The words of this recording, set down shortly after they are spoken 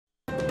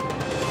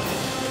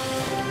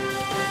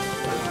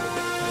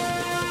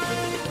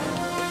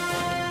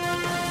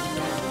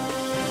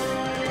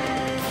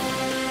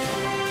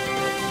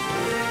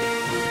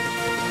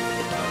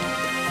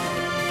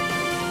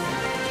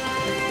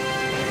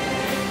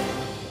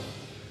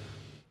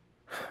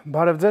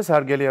Բարև ձեզ,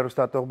 հարգելի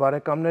հեռուստատող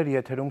բարեկամներ,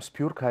 եթերում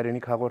Սփյուռք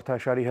Հայրենիք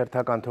հաղորդաշարի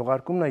հերթական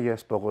թողարկումն է,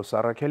 ես Պողոս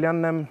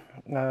Arakelyanն եմ,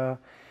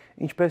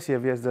 ինչպես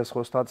եւ ես ձեզ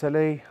խոստացել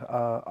էի,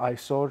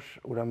 այսօր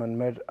ուրեմն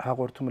մեր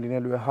հաղորդումը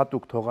լինելու է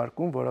հատուկ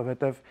թողարկում,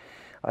 որովհետեւ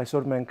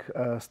այսօր մենք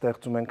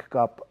ստեղծում ենք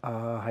կապ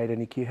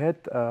հայրենիքի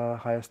հետ,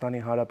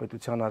 Հայաստանի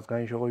Հանրապետության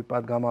ազգային ժողովի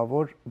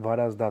պատգամավոր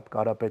Վարազդատ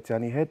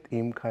Կարապետյանի հետ,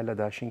 իմ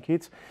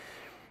քայլադաշինքից,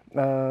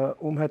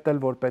 ում հետ էլ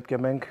որ պետք է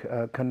մենք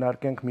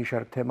քննարկենք մի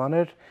շարք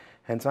թեմաներ,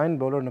 հենց այն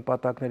բոլոր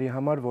նպատակների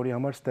համար, որի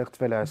համար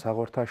ստեղծվել է այս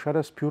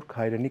հաղորդաշարը Սփյուռք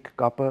Հայրենիք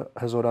կապը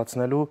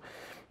հզորացնելու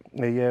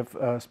եւ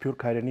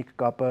Սփյուռք Հայրենիք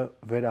կապը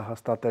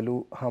վերահաստատելու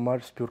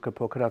համար, Սփյուռքը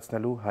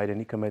փոքրացնելու,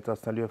 հայրենիքը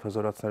մեծացնելու եւ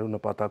հզորացնելու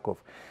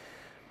նպատակով։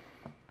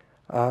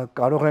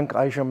 Կարող ենք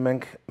այժմ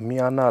մենք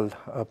միանալ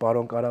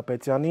պարոն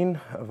Կարապետյանին,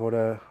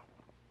 որը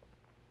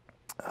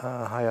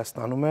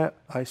Հայաստանում է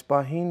այս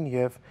պահին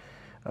եւ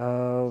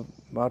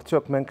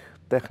արդյոք մենք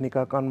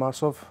տեխնիկական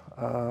մասով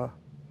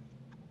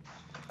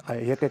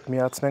եկեք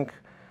միացնենք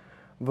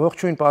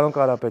ողջույն պարոն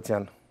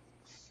Կարապետյան։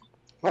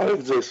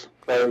 Բարև ձեզ,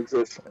 բարև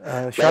ձեզ։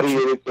 Բարի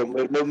երեկո,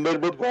 մեր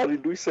մոտ բարի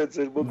լույս է,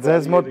 ձեր մոտ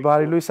ձեզ մոտ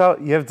բարի լույս է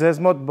եւ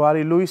ձեզ մոտ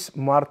բարի լույս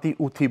մարտի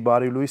 8-ի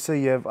բարի լույսը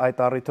եւ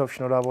այդ առիթով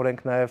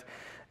շնորհավորենք նաեւ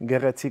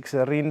գեղեցիկ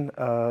սեռին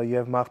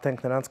եւ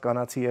մաղթենք նրանց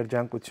կանացի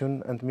երջանկություն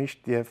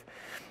ընդմիշտ եւ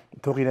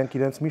թող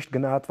իրենց միշտ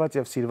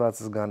գնահատված եւ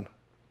սիրված զգան։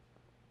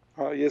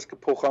 Ես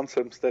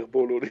կփոխանցեմ ստեղ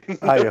բոլորին։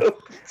 Այո,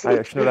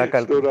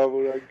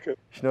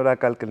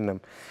 շնորհակալ կլինեմ։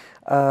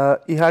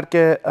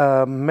 Իհարկե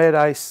մեր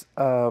այս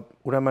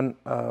ուրեմն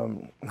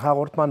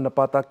հաղորդման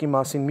նպատակի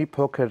մասին մի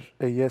փոքր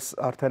ես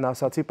արդեն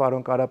ասացի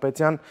պարոն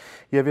Կարապետյան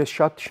եւ ես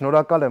շատ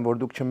շնորհակալ եմ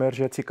որ դուք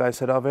չմերժեցիք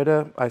այս հրավերը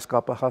այս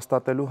կապը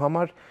հաստատելու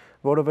համար,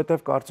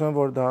 որովհետեւ կարծում եմ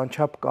որ դա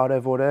անչափ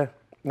կարեւոր է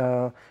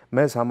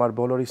մեզ համար,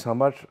 բոլորիս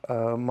համար,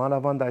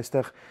 մանավանդ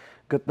այստեղ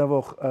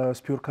գտնվող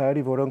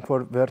սփյուռքահայերի, որոնք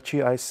որ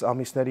վերջի այս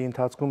ամիսների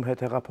ընթացքում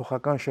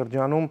հետհեղափոխական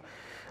շրջանում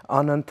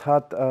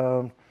անընդհատ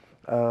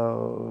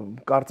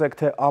կարծեք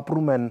թե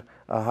ապրում են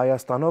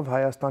Հայաստանով,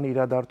 Հայաստանի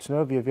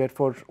իրադարձություններով եւ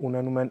երբ որ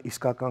ունենում են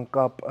իսկական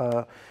կապ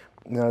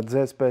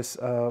ձեզ պես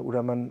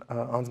ուրեմն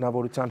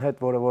անձնավորության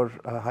հետ, որը որ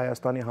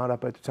Հայաստանի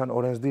Հանրապետության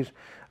օրենսդիր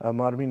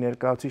մարմնի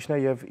ներկայացուցիչն է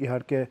եւ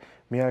իհարկե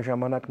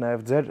միաժամանակ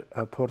նաեւ ձեր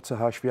փորձը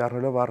հաշվի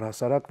առնելով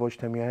առհասարակ ոչ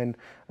թե միայն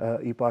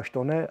ի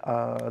պաշտոն է,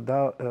 դա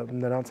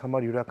նրանց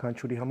համար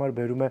յուրաքանչյուրի համար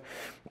բերում է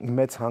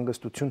մեծ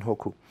հանգստություն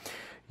հոգու։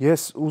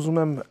 Ես ուզում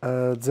եմ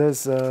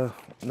ձեզ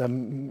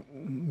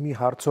մի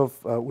հարցով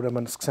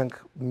ուրեմն սկսենք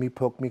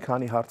մի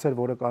քանի հարցեր,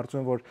 որը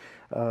կարծում եմ որ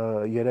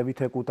երևի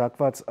թե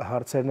կուտակված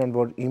հարցերն են,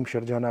 որ իմ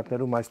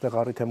շրջանակներում այստեղ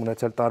առիթ եմ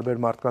ունեցել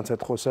տարբեր մարդկանց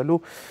հետ խոսելու։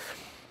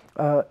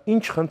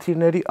 Ինչ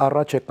խնդիրների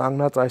առաջ է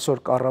կանգնած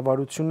այսօր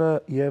կառավարությունը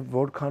եւ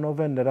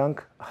որքանով են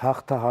նրանք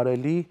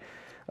հաղթահարելի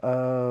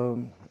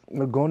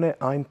գոնե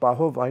այն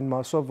պահով, այն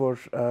մասով,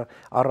 որ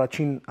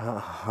առաջին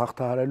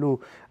հաղթահարելու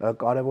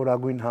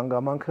կարևորագույն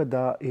հանգամանքը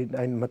դա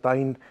այն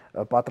մտային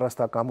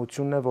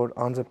պատրաստակամությունն է, որ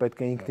անձը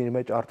պետք է ինքն իր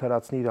մեջ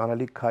արդարացնի իր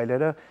անելիք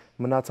քայլերը,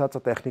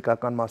 մնացածը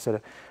տեխնիկական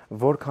մասերը։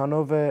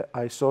 Որքանով է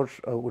այսօր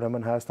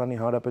ուրեմն Հայաստանի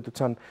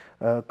Հանրապետության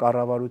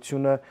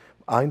կառավարությունը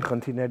այն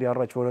խնդիրների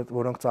առաջ,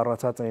 որոնք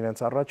ծառացած են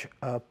իրենց առաջ,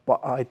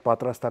 այդ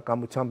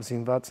պատրաստակամությամբ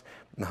զինված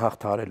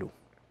հաղթահարելու։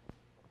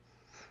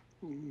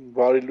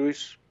 Բարի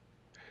լույս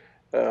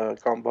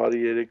կամ բարի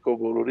երեկո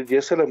բոլորիդ։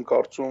 Ես էլ եմ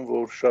կարծում,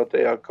 որ շատ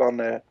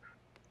էական է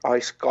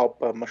այս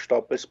կապը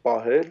մշտապես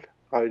պահել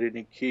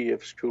հայրենիքի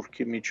եւ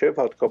սփյուռքի միջև,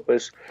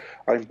 հատկապես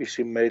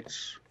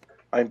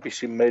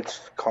այնպիսի մեծ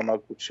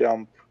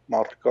քանակությամբ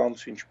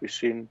մարդկանց,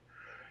 ինչպիսին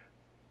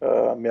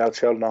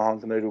Միացյալ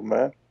Նահանգներում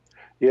է,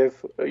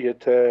 եւ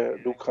եթե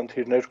դուք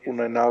խնդիրներ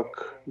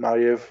կունենաք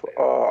նաեւ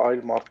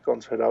այլ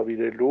մարդկանց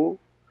հրավիրելու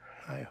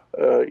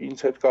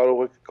ինձ հետ կարող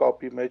եք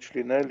կապի մեջ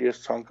լինել, ես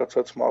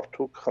ցանկացած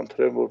մարդու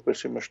կխնդրեմ,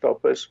 որպեսզի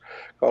մշտապես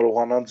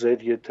կարողանան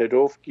ձեր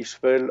եթերով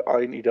կիսվել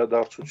այն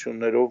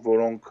իրադարձություններով,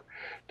 որոնք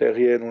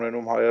տեղի են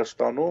ունենում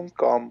Հայաստանում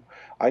կամ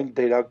այն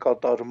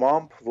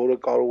դերակատարմամբ, որը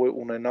կարող է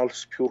ունենալ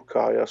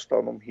Սփյուռքը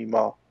Հայաստանում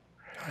հիմա։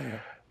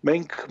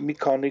 Մենք մի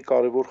քանի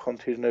կարևոր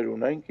խնդիրներ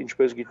ունենք,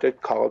 ինչպես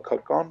գիտեք,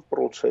 քաղաքական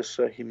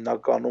process-ը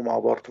հիմնականում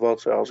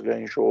ավարտված է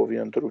ազգային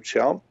ժողովի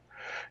ընտրությամբ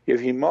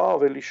եւ հիմա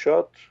ավելի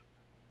շատ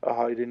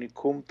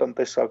հայրենիքում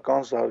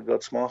տնտեսական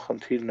զարգացման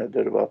խնդիրն է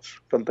դրված,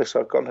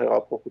 տնտեսական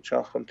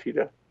հեղափոխության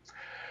խնդիրը։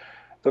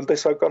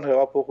 Տնտեսական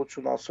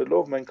հեղափոխություն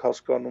ասելով մենք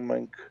հասկանում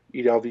ենք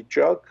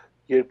իրավիճակ,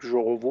 երբ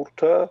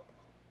ժողովուրդը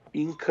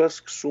ինքը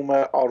սկսում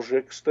է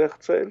արժեք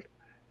ստեղծել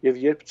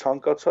եւ երբ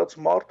ցանկացած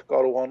մարդ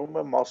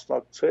կարողանում է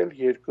մասնակցել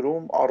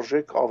երկրում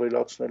արժեք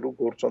ավելացնելու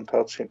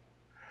գործընթացին։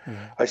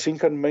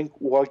 Այսինքն մենք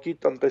ուղղակի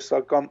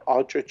տնտեսական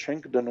աճը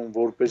չենք դնում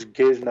որպես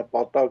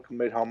գերնպատակ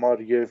մեր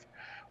համար եւ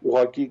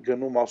ուղղակի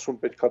գնում ասում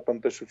պետքա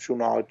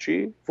տնտեսությունը աճի,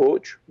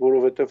 ոչ,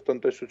 որովհետև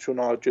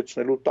տնտեսությունը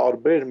աճեցնելու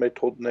տարբեր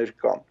մեթոդներ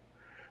կան։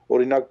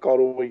 Օրինակ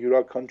կարող է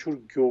յուրաքանչյուր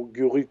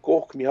գյուղի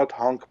կողք մի հատ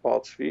հանք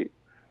բացվի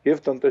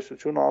եւ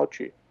տնտեսությունը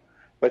աճի։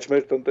 Բայց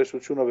մեր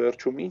տնտեսությունը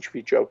վերջում ինչ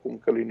վիճակում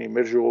կլինի,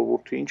 մեր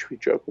ժողովուրդը ինչ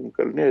վիճակում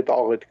կլինի, այդ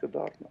աղետ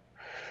կդառնա։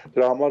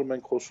 Դրա համար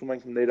մենք խոսում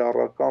ենք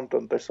ներառական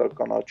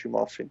տնտեսական աճի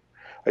մասին։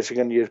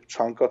 Այսինքն երբ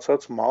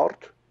ցանկացած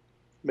մարդ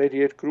մեր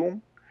երկրում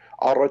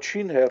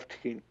առաջին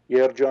հերթին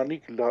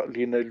երջանիկ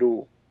լինելու,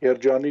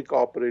 երջանիկ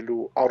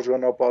ապրելու,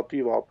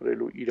 արժանապատիվ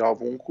ապրելու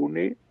իրավունք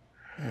ունի,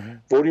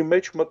 որի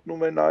մեջ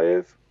մտնում է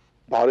նաև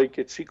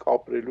բարեկեցիկ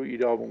ապրելու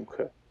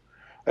իրավունքը։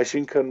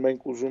 Այսինքն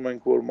մենք ուզում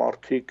ենք, որ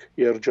մարդիկ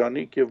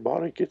երջանիկ եւ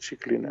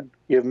բարեկեցիկ լինեն,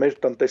 եւ մեր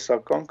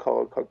տնտեսական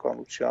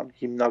քաղաքականության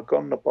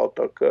հիմնական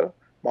նպատակը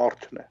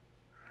մարդն է,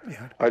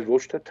 այլ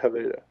ոչ թե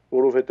թվերը,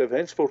 որովհետեւ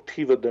հենց որ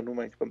թիվը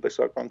դնում ենք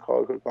տնտեսական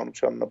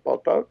քաղաքականության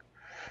նպատակ,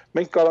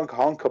 մենք կարանք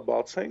հանքը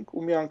բացենք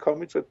ու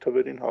միանգամից այդ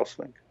թվերին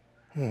հասնենք։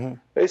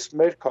 Այս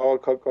մեր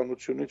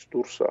քաղաքականությունից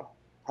դուրս է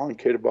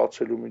հանքեր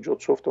բացելու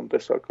միջոցով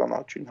տնտեսական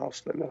աճին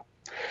հասնելը։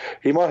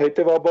 Հիմա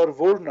հետևաբար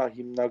ո՞րն է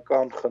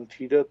հիմնական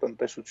խնդիրը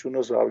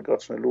տնտեսությունը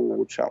զարգացնելու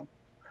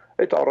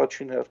ուղղությամբ։ Այդ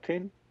առաջին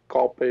հերթին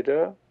կապերը,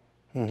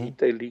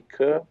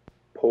 գիտելիքը,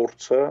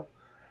 փորձը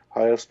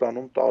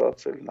Հայաստանում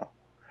տարածելն է։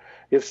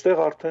 Եվ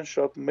ստեղ արդեն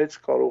շատ մեծ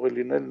կարող է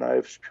լինել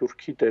նաև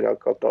Սփյուռքի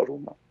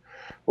դերակատարումը,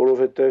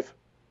 որովհետև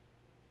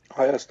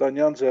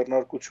հայաստանյան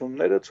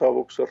ձեռնարկությունները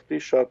ցավոք սրտի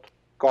շատ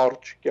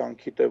կարճ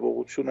կյանքի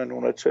տևողություն են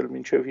ունեցել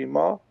մինչև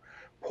հիմա,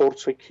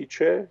 փորձը քիչ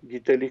է,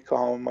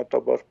 գիտելիքը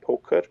համեմատաբար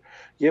փոքր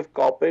եւ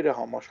կապերը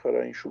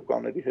համաշխարհային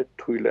շուկաների հետ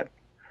թույլ են։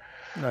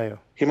 Այո։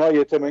 Հիմա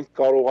եթե մենք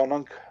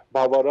կարողանանք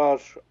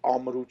բավարար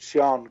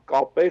ամրության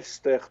կապեր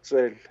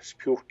ստեղծել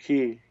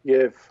Սփյուռքի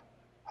եւ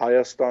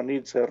Հայաստանի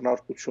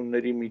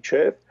ձեռնարկությունների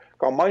միջև,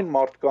 կամ այն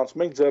մարդկանց,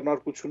 մենք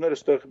ձեռնարկությունները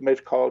ստեղ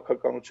մեր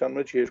քաղաքականության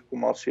մեջ երկու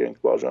մասի ենք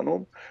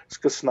բաժանում,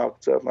 սկսնակ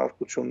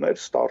ձեռնարկություններ,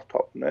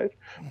 ստարտափներ,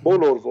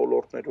 բոլոր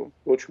ոլորտներում,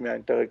 ոչ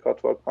միայն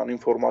տեղեկատվական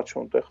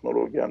ինֆորմացիոն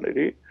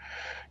տեխնոլոգիաների,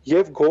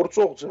 եւ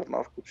գործող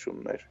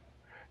ձեռնարկություններ։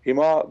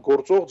 Հիմա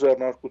գործող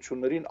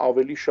ձեռնարկություններին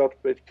ավելի շատ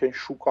պետք են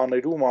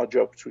շուկաներում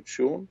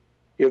աջակցություն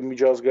եւ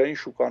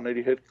միջազգային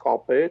շուկաների հետ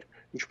կապեր,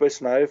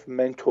 ինչպես նաեւ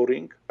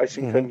մենթորինգ,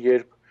 այսինքն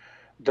երբ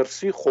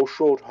դրսի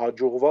խոշոր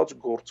հաջողված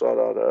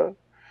գործարարը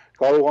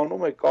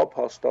կարողանում է կապ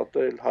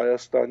հաստատել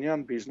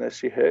հայաստանյան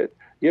բիզնեսի հետ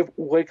եւ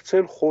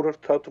ուղեկցել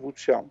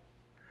խորհրդատվությամբ։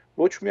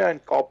 Ոչ միայն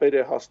կապեր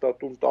է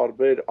հաստատում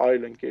տարբեր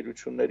այլ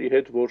ընկերությունների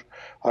հետ, որ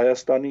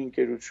Հայաստանի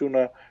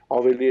ընկերությունը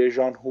ավելի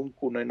էժան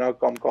հումք ունենա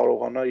կամ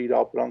կարողանա իր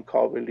ապրանքը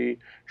ավելի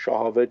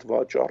շահավետ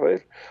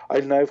վաճառել,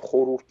 այլ նաեւ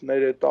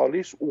խորհուրդներ է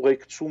տալիս,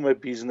 ուղեկցում է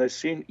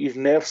բիզնեսին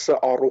իր ներսը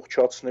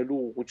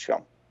առողջացնելու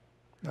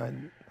ուղղությամբ։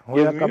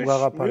 Հոյակապ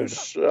գաղափարը։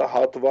 Մյուս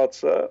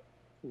հատվածը,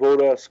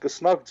 որը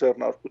սկսնակ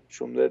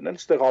ձեռնարկություններն են,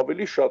 ստեղ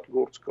ավելի շատ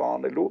գործ կա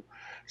անելու,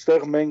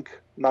 ստեղ մենք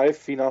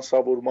նաև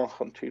ֆինանսավորման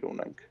խնդիր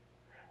ունենք։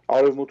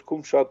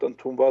 Արևմուտքում շատ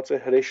ընդունված է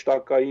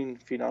հրեշտակային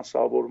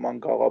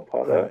ֆինանսավորման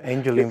գաղափարը,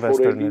 angel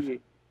investor-ներ։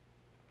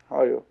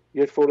 Այո,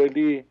 երբ որ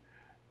էլի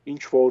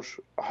ինչ որ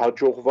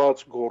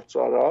հաջողված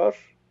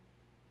գործարար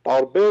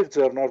տարբեր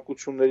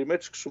ձեռնարկությունների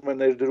մեջ սկսում է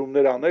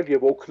ներդրումներ անել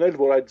եւ օգնել,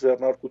 որ այդ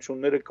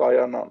ձեռնարկությունները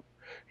կայանան։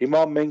 Հիմա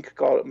մենք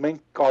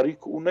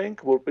կարիք ունենք,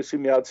 որպեսզի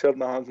Միացյալ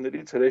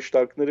Նահանգներից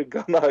հրեշտակները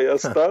գան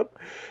Հայաստան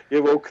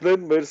եւ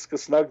օգնեն մեր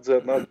սկսնակ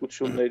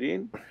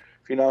ձեռնարկություններին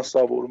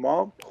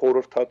ֆինանսավորմամբ,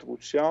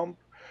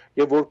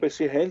 խորհրդատվությամբ եւ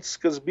որպեսզի հենց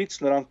սկզբից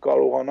նրանք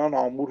կարողանան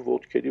ամուր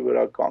ոտքերի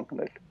վրա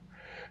կանգնել։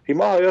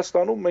 Հիմա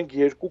Հայաստանում մենք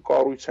երկու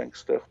կառույց ենք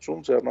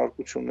ստեղծում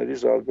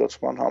ձեռնարկությունների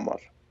զարգացման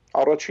համար։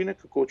 Առաջինը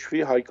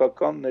կկոչվի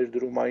հայկական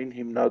ներդրումային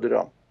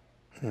հիմնադրամ։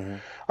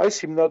 Այս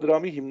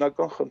հիմնադրամի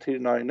հիմնական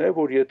խնդիրն այն է,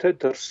 որ եթե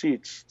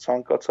դրսից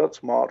ցանկացած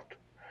մարդ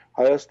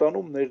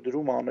Հայաստանում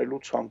ներդրում անելու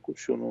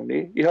ցանկություն ունի,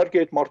 իհարկե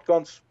այդ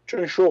մարդկանց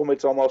ճնշող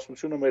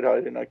մեծամասնությունը մեր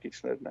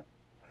հայրենակիցներն են։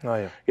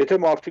 Այո։ Եթե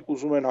մարդիկ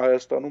ուզում են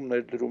Հայաստանում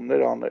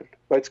ներդրումներ անել,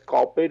 բայց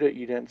կապերը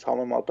իրենց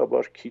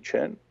համեմատաբար քիչ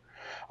են,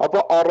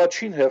 ապա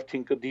առաջին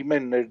հերթին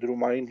կդիմեն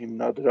ներդրումային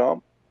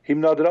հիմնադրամ,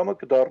 հիմնադրամը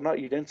կդառնա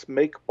իրենց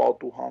մեկ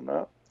պատուհանը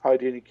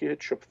հայրենիքի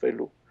հետ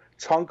շփվելու։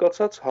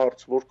 Ցանկացած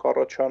հարց, որ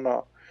կառաջանա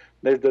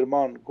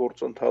ներդրման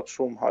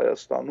գործընթացում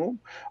Հայաստանում,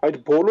 այդ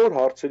բոլոր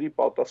հարցերի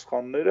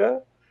պատասխանները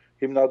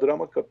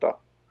հիմնադրամը կտա։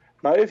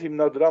 Նաև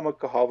հիմնադրամը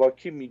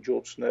կհավաքի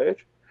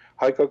միջոցներ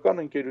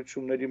հայկական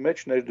ընկերությունների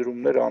մեջ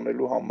ներդրումներ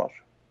անելու համար,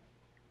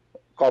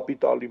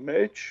 կապիտալի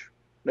մեջ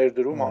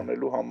ներդրում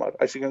անելու համար,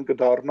 այսինքն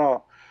կդառնա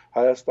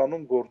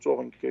Հայաստանում գործող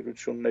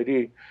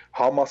ընկերությունների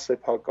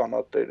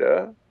համասեփականատերը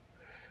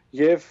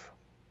եւ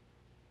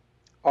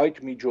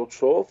այդ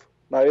միջոցով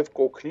նաև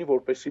կօգնի,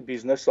 որպեսզի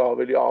բիզնեսը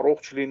ավելի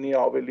առողջ լինի,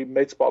 ավելի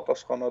մեծ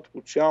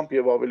պատասխանատվությամբ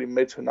եւ ավելի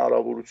մեծ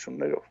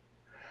հնարավորություններով։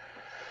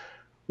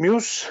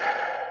 Մյուս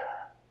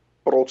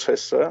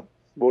process-ը,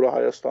 որը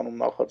Հայաստանում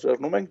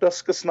նախաձեռնում ենք, դա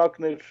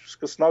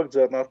սկսնակ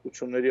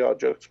ձեռնարկությունների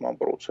աջակցման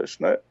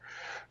process-ն է։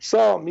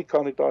 Սա մի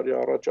քանի տարի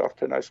առաջ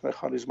արդեն այս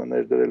մեխանիզմը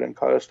ներդրել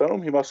ենք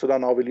Հայաստանում, հիմա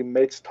սրան ավելի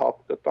մեծ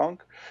թափ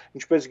կտանք։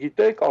 Ինչպես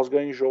գիտեք,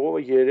 ազգային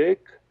ժողովը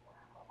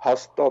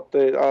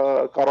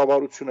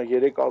կառավարությունը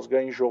 3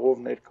 ազգային ժողով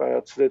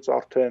ներկայացրեց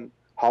արդեն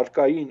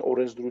հարկային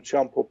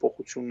օրենսդրության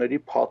փոփոխությունների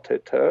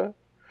փաթեթը,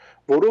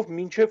 որով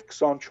մինչև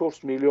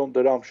 24 միլիոն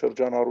դրամ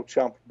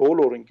շրջանառությամբ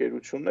բոլոր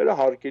ընկերությունները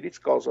հարկերից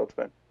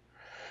կազատվեն։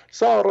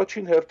 Սա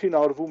առաջին հերթին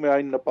արվում է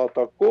այն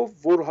նպատակով,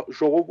 որ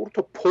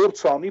ժողովուրդը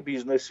փորձ անի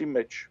բիզնեսի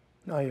մեջ։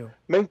 Այո։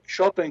 Մենք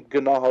շատ ենք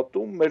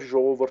գնահատում մեր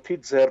ժողովրդի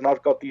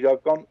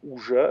ձեռնարկատիրական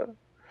ուժը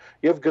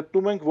եւ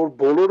գտնում ենք, որ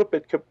բոլորը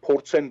պետք է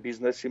փորձեն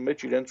բիզնեսի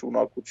մեջ իրենց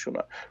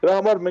ունակությունը։ Դրա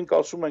համար մենք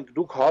ասում ենք,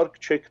 դուք հարկ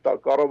չեք տա,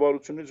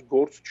 կառավարությունից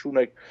գործ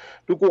չունեք,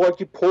 դուք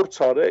ուղղակի փորձ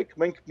արեք,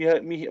 մենք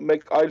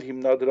մեկ այլ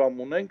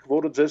հիմնադրամ ունենք,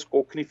 որը ձեզ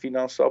կօգնի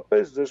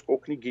ֆինանսապես, ձեզ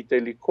կօգնի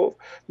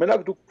գիտելիքով,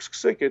 մենակ դուք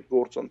սկսեք այդ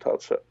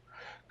գործընթացը,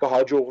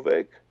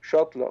 կհաջողվեք,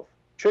 շատ լավ։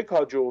 Չեք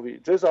հաջողվի,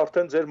 ձեզ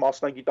արդեն ձեր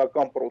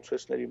մասնագիտական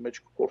process-ների մեջ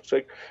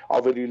կփորձեք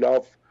ավելի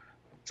լավ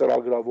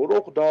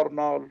ծրագրավորող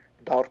դառնալ,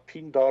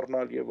 դարբին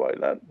դառնալ եւ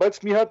այլն, բայց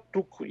մի հատ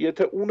դուք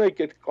եթե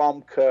ունեք այդ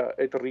կամքը,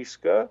 այդ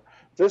ռիսկը,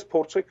 ձեզ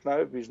փորձեք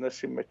նաեւ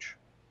բիզնեսի մեջ։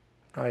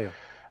 Այո։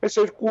 Այս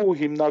երկու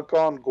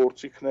հիմնական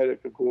գործիքները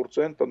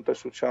կգործեն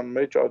տնտեսության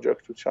մեջ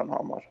աջակցության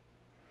համար։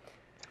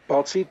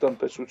 Բացի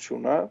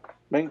տնտեսությունը,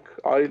 մենք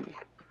այլ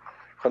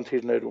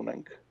խնդիրներ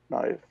ունենք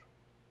նաեւ։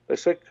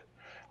 Տեսեք,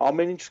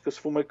 ամեն ինչ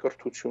սկսվում է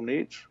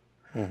կրթությունից,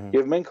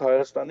 եւ մենք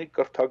Հայաստանի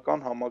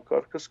կրթական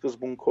համակարգը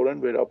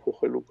սկզբունքորեն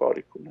վերափոխելու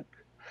կարիք ունենք։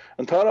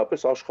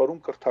 Ընդհանրապես աշխարհում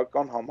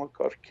կրթական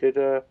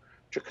համակարգերը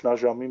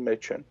ճգնաժամի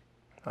մեջ են։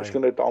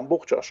 Այսինքն այդ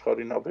ամբողջ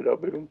աշխարհին է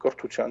վերաբերում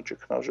կրթության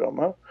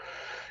ճգնաժամը։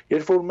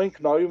 Երբ որ մենք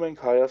նայում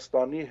ենք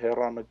Հայաստանի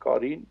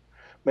հեռանկարին,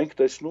 մենք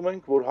տեսնում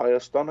ենք, որ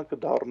Հայաստանը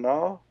կդառնա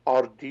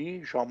արդի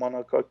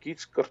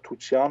ժամանակակից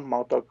կրթության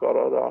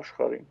մատակարարը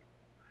աշխարհին։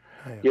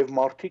 Եվ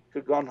մարդիկ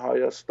կգան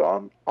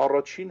Հայաստան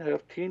առաջին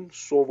հերթին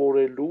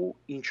սովորելու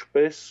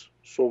ինչպես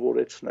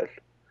սովորեցնել։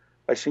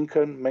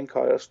 Այսինքն մենք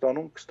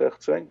Հայաստանում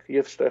կստեղծենք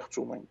եւ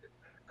ստեղծում ենք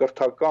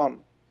կրթական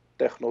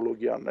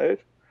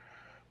տեխնոլոգիաներ,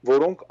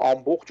 որոնք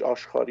ամբողջ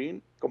աշխարհին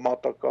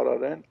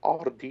կմատակարարեն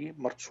արդի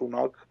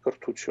մրցունակ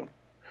կրթություն։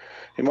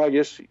 Հիմա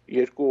ես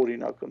երկու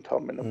օրինակ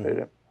ընդհանրապես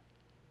բերեմ։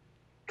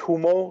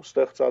 Թումո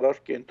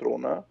ստեղծարար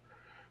կենտրոնը,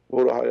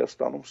 որը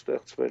Հայաստանում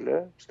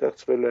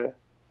ստեղծվել է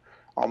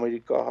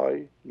ամերիկահայ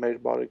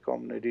մեր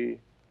բարեկամների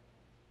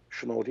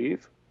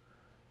շնորհիվ,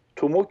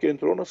 Թումո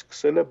կենտրոնը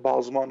սկսել է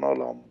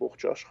բազմանալ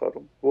ամբողջ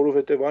աշխարհում,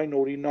 որովհետև այն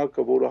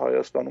օրինակը, որը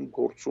Հայաստանում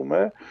գործում է,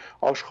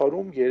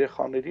 աշխարհում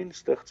երեխաներին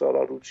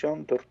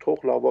ստեղծարարության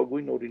դրդող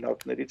լավագույն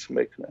օրինակներից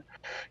մեկն է։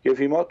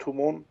 Եվ հիմա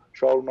Թումոն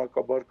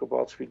շարունակաբար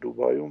կբացվի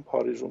Դուբայում,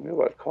 Փարիզում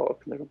եւ այլ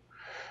քաղաքներում։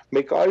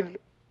 Մեկ այլ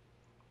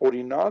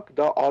օրինակ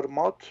դա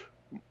արմատ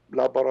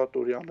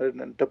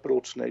լաբորատորիաներն են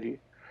դպրոցների։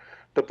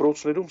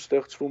 Դպրոցներում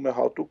ստեղծվում է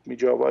հատուկ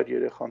միջավայր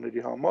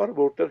երեխաների համար,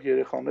 որտեղ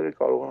երեխաները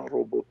կարող են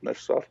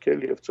ռոբոտներ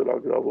սարքել եւ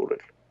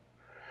ծրագրավորել։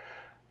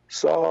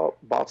 Սա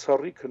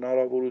բացառիկ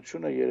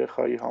հնարավորություն է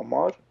երեխայի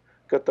համար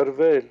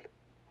կտրվել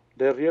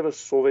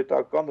դեռևս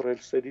սովետական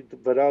ռելսերի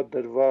վրա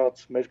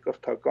դրված մեր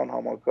կրթական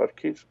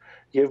համակարգից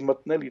եւ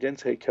մտնել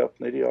իրենց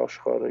հեքիաթների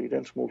աշխարհը,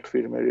 իրենց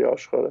մուլտֆիլմերի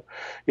աշխարհը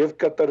եւ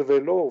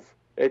կտրվելով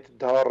այդ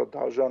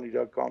դաժան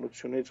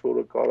իրականությունից,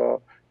 որը կարա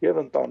եւ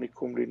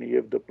ընտանիքում լինի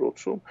եւ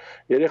դպրոցում,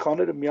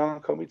 երեխաները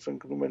միանգամից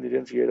ընկնում են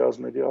իրենց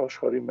երազների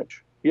աշխարհի մեջ։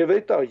 Եվ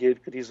այդ է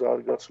երկրի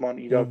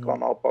զարգացման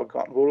իրական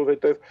ապագան,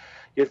 որովհետեւ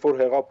երբ որ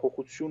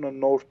հեղափոխությունը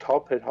նոր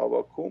թափ էր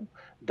հավաքում,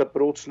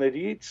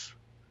 դպրոցներից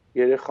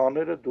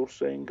երեխաները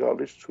դուրս էին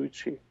գալիս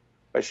ցույցի։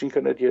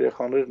 Այսինքն այդ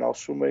երեխաներն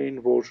ասում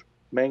էին, որ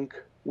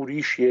մենք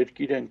ուրիշ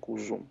երկիր ենք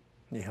ուզում,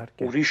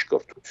 ուրիշ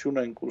կրթություն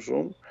ենք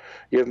ուզում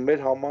եւ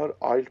մեր համար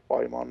այլ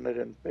պայմաններ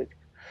են պետք։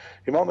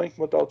 Հիմա մենք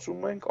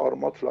մտածում ենք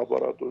արմատ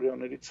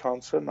լաբորատորիաների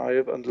ցանցը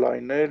նաեւ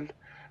ընդլայնել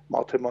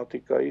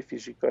մաթեմատիկայի,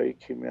 ֆիզիկայի,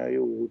 քիմիայի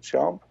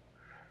ուղղությամբ,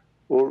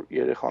 որ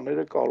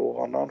երեխաները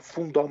կարողանան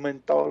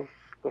ֆունդամենտալ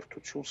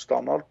կրթություն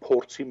ստանալ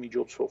փորձի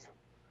միջոցով։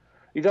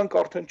 Իրանք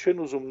արդեն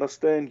չեն ուզում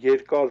նստեն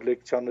երկար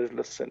լեկցիաներ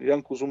լսեն,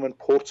 իրանք ուզում են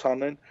փորձ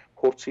անեն,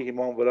 փորձի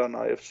հիման վրա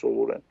նաև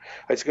սովորեն։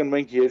 Այսինքն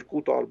մենք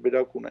երկու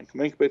տարբերակ ունենք։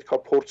 Մենք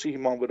պետքա փորձի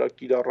հիման վրա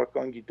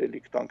կիրառական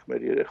գիտելիք տանք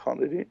մեր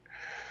երեխաներին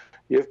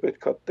եւ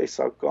պետքա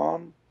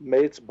տեսական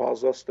մեծ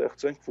բազա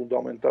ստեղծենք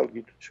ֆունդամենտալ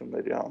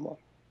գիտությունների համար։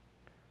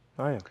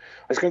 Այո։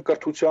 Այսինքն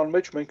կրթության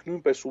մեջ մենք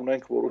նույնպես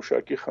ունենք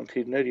որոշակի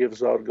խնդիրներ եւ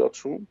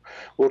զարգացում,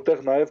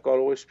 որտեղ նաեւ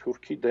կարող է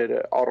Սփյուռքի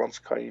դերը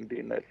առանցքային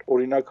լինել։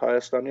 Օրինակ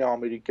Հայաստանի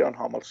ամերիկյան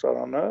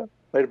համալսարանը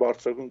մեր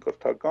բարձրագույն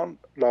կրթական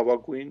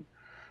լավագույն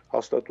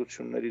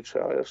հաստատություններից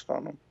է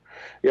Հայաստանում։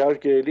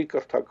 Իհարկե էլի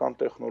կրթական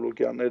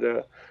տեխնոլոգիաները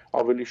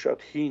ավելի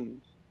շատ հին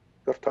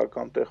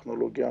կրթական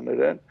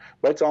տեխնոլոգիաներ են,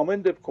 բայց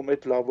ամեն դեպքում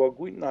այդ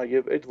լավագույնն է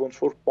եւ այդ ոնց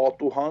որ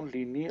պատուհան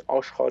լինի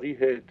աշխարհի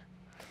հետ,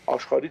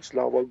 աշխարհից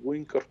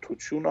լավագույն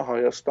կրթությունը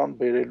Հայաստան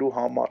բերելու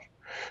համար։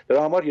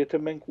 Դրա համար եթե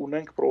մենք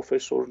ունենք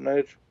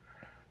պրոֆեսորներ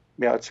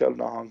Միացյալ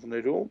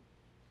Նահանգներում,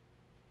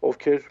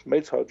 ովքեր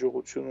մեծ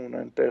հաջողություն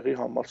ունեն տեղի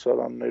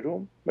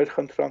համալսարաններում, մեր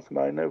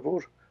խնդրանքն այն է,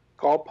 որ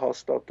կապ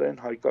հաստատեն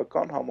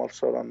հայկական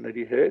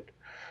համալսարանների հետ,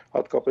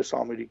 հատկապես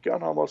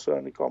ամերիկյան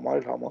համալսարանի կամ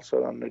այլ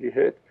համալսարանների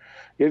հետ,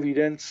 եւ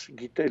իրենց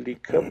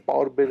գիտելիքը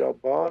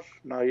պարբերաբար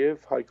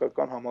նաեւ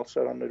հայկական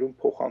համալսարաններում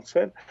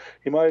փոխանցեն։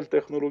 Հիմա այլ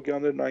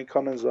տեխնոլոգիաներն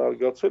այնքան են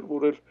զարգացել,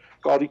 որ էլ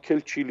կարիք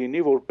չի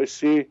լինի,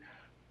 որպեսզի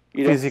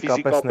իրենք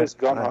ֆիզիկապես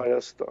գան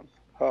Հայաստան։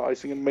 հա,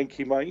 այսինքն մենք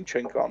հիմա ինչ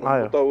ենք անում,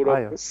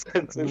 մոտավորապես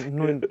sense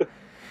նույն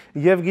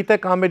Եվ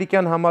գիտեք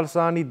ամերիկյան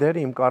համալսարանի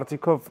դերը իմ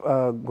կարծիքով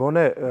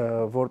գոնե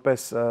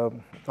որպես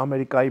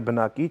Ամերիկայի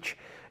բնակիչ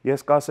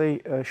ես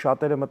կասեի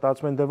շատերը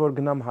մտածում են դե որ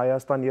գնամ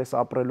Հայաստան ես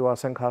ապրելու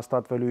ասենք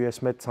հաստատվելու ես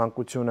մեծ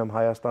ցանկություն եմ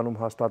Հայաստանում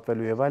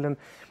հաստատվելու եւ այլն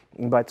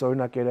բայց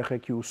օրինակ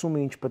երեխեքի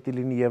ուսումը ինչ պետք է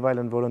լինի եւ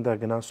այլն որ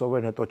այնտեղ գնան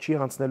սովորեն հետո չի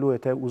անցնելու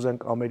եթե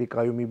ուզենք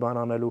Ամերիկայում մի բան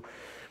անելու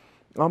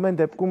Ամեն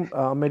դեպքում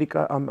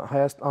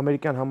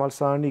ամերիկյան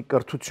համալսարանի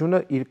կրթությունը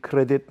իր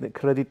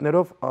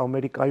կրեդիտներով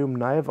Ամերիկայում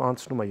նաև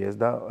անցնում է, ես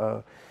դա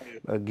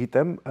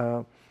գիտեմ,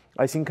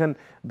 այսինքն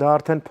դա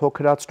արդեն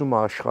փոքրացնում է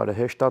աշխարհը,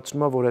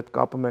 հեշտացնում է, որ այդ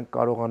կապը մենք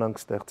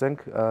կարողանանք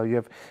ստեղծենք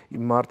եւ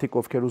մարդիկ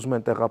ովքեր ուզում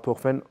են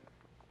տեղափոխվեն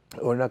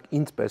Օրինակ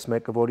ինձպես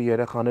մեկը, որի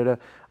երեխաները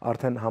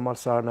արդեն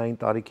համալսարանային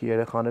տարիքի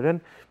երեխաներ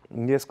են,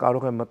 ես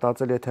կարող եմ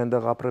մտածել, եթե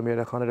այնտեղ ապրեմ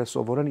երեխաները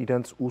սովորեն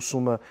իրենց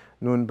ուսումը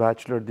նույն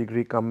bachelor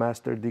degree կամ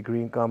master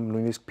degree կամ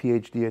նույնիսկ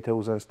PhD եթե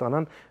ուզեն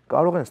ստանան,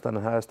 կարող են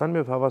ստանալ Հայաստանում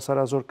եւ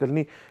հավասարազոր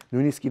կլինի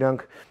նույնիսկ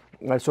իրանք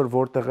այսօր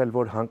որտեղ էլ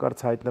որ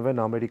հանկարծ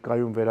հայտնվեն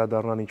Ամերիկայում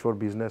վերադառնան ինչ-որ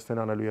բիզնես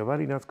են անելու եւ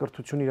այլ, իրենց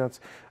կրթությունը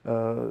իրենց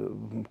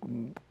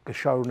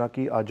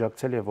կշարունակի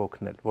աջակցել եւ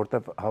օգնել,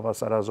 որտեղ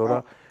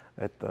հավասարազորը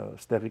այդ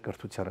ստեղի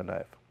կրթությանը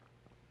նաեւ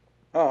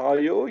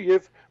Այո,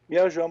 եւ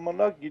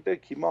միաժամանակ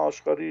գիտեք հիմա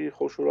աշխարհի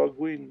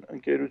խոշորագույն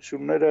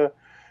ընկերությունները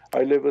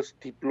այլևս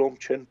դիպլոմ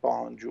չեն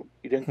պահանջում,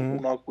 իրենք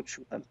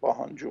ունակություն են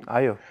պահանջում։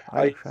 Այո,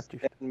 շատ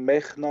ճիշտ։ Այն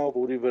մեխնա,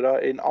 որի վրա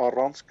այն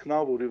առանցքն է,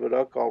 որի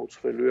վրա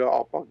կառուցվելու է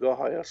ապագա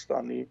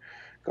Հայաստանի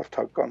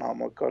կրթական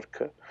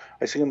համակարգը։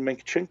 Այսինքն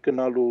մենք չենք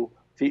գնալու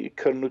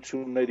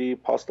քննությունների,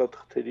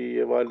 փաստաթղթերի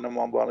եւ այլ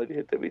նման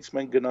բաների հետևից,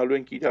 մենք գնալու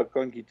ենք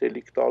իրական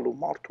գիտելիք տալու,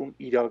 մարդուն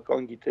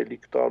իրական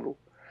գիտելիք տալու։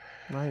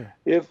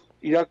 Եվ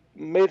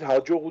մեր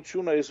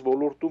հաջողությունը այս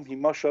ոլորտում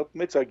հիմա շատ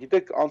մեծ է,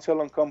 գիտեք,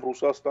 անցյալ անգամ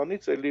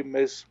Ռուսաստանից էլի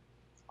մեզ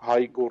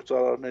հայ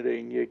գործարարներ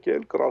էին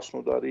եկել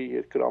Կրասնոդարի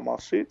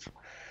երկրամասից,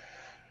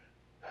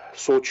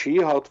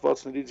 Սոչիի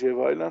հատվածներից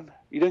եւ այլն,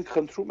 իրենք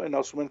խնդրում են,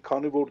 ասում են,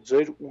 քանի որ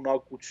ձեր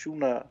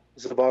ունակությունը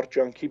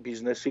զվարճանքի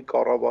բիզնեսի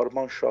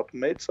կառավարման շատ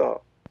մեծ է,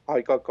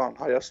 հայկական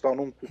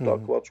Հայաստանում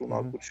կուտակված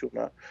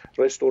ունակությունը,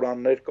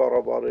 ռեստորաններ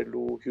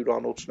կառավարելու,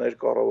 հյուրանոցներ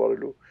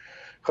կառավարելու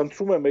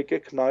Խնդրում եմ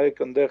եկեք նայեք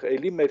այնտեղ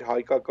էլի մեր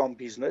հայկական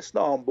բիզնեսն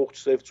է ամբողջ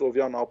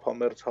Սևծովյան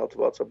ափամերձ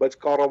հատվածը, բայց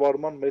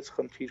կառավարման մեծ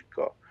խնդիր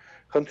կա։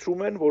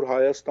 Խնդրում են, որ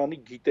Հայաստանի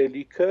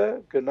գիտելիքը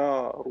գնա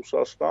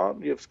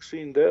Ռուսաստան եւ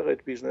սկսի այնտեղ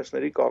այդ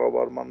բիզնեսների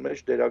կառավարման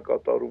մեջ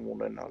դերակատարում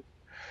ունենալ։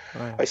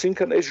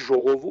 Այսինքն այս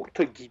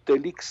ժողովուրդը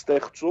գիտելիք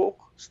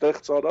ստեղծող,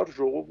 ստեղծարար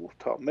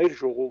ժողովուրդ է, մեր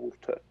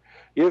ժողովուրդը։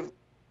 Եւ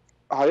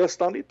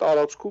Հայաստանի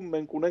տարածքում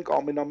մենք ունենք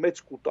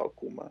ամենամեծ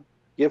կուտակումը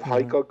եւ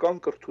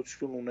հայկական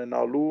կրթություն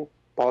ունենալու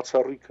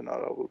բացառիկ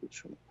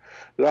հնարավորությունը։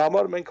 Դրա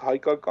համար մենք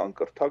հայկական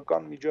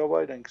կրթական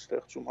միջավայր ենք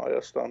ստեղծում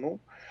Հայաստանում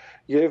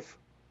եւ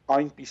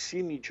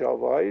այնպիսի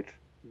միջավայր,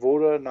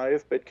 որը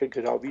նաեւ պետք է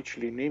գրավիչ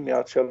լինի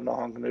Միացյալ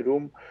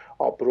Նահանգներում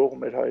ապրող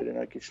մեր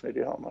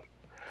հայրենակիցների համար։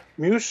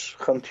 Մյուս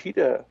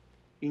խնդիրը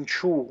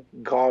ինչու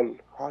գալ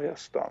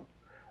Հայաստան,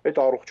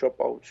 այդ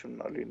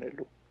առողջապահությունն է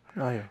լինելու։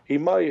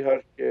 Հիմա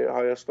իհարկե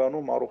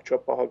Հայաստանում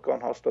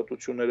առողջապահական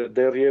հաստատությունները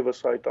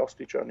դեռևս այդ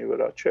աստիճանի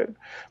վրա չեն,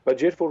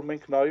 բայց երբ որ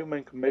մենք նայում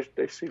ենք մեր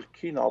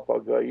տեսիլքին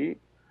ապագայի,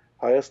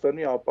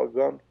 Հայաստանի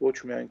ապագան ոչ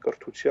միայն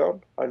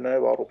կրթության, այլ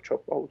նաև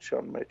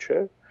առողջապահության մեջ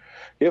է,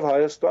 եւ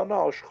Հայաստանը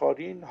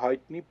աշխարհին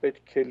հայտնի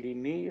պետք է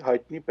լինի,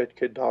 հայտնի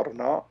պետք է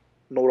դառնա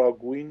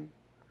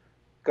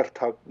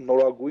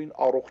նորագույն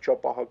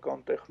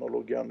առողջապահական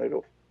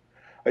տեխնոլոգիաներով։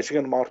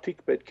 Այսինքն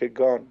մարդիկ պետք է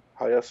գան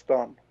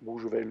Հայաստան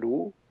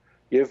բուժվելու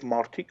Եվ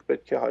մարդիկ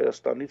պետք է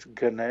Հայաստանից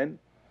գնեն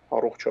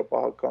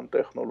առողջապահական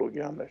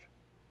տեխնոլոգիաներ։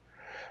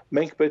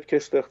 Մենք պետք է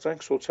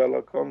ստեղծենք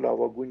սոցիալական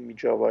լավագույն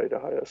միջավայրը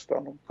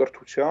Հայաստանում,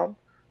 կրթության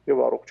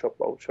եւ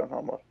առողջապահության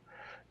համար։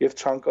 Եվ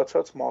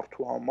ցանկացած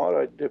մարդու համար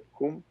այդ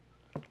դեպքում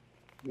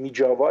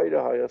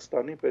միջավայրը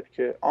Հայաստանի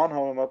պետք է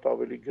անհամեմատ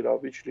ավելի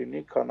գրավիչ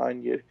լինի, քան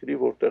այն երկրի,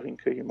 որտեղ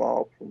ինքը հիմա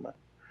ապրում է։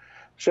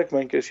 Շեք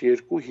մենք այս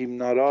երկու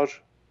հիմնարար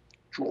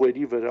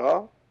ճյուղերի վրա,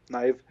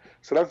 նաեւ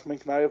սրանք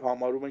մենք նաեւ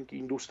համարում ենք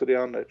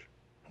ինդուստրիաներ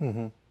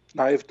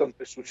Նաև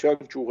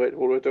տնտեսության ճյուղեր,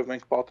 որովհետև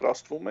մենք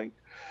պատրաստվում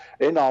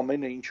ենք այն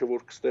ամենը, ինչը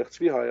որ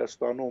կստեղծվի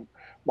Հայաստանում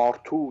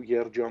մարդու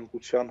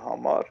երջանկության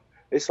համար,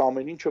 այս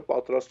ամեն ինչը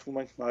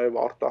պատրաստվում ենք նաև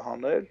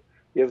արտահանել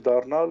եւ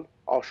դառնալ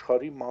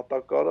աշխարհի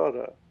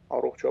մատակարարը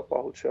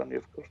առողջապահության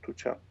եւ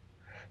կրթության։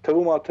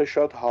 Թվում է թե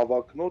շատ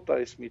հավակնոտ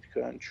է այս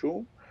միտքը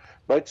հնչում,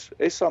 բայց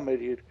էս է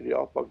մեր երկրի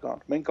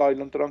ապագան։ Մենք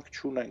այլընտրանք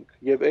չունենք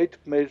եւ այդ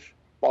մեր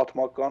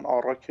պատմական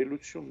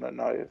առաքելությունն է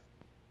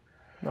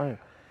նաև։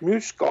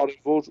 Մյուս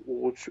կարևոր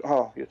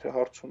ուղղություն, եթե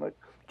հարց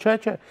ունեք։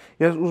 Չէ,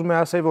 ես ուզում եմ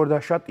ասել, որ դա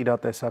շատ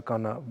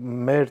իրատեսական է,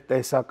 մեր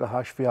տեսակը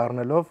հաշվի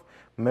առնելով,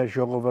 մեր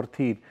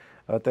ժողովրդի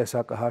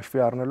տեսակը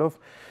հաշվի առնելով,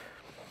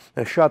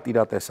 շատ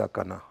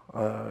իրատեսական է,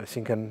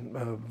 այսինքն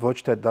ոչ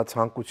թե դա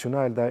ցանկություն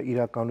է, այլ դա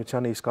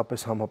իրականությանը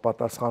իսկապես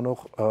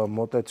համապատասխանող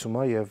մոտեցում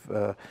է եւ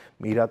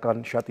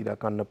շատ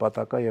իրական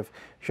նպատակ է եւ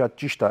շատ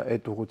ճիշտ է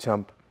այդ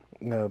ուղղությամբ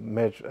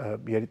մեր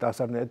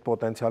երիտասարդների այդ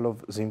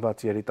պոտենցիալով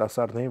զինված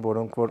երիտասարդներին,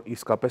 որոնք որ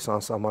իսկապես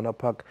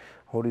անսահմանափակ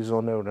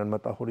հորիզոններ ունեն,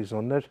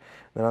 մտահորիզոններ,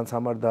 նրանց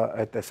համար դա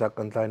այդ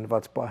տեսակ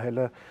ընդլայնված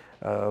պահելը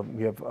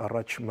եւ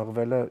առաջ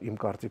մղվելը իմ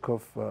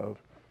կարծիքով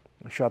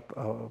շատ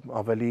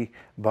ավելի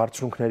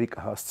բարձունքների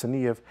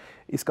կհասցնի եւ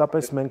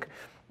իսկապես մենք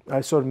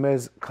այսօր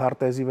մեզ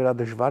քարտեզի վրա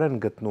դժվար են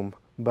գտնում,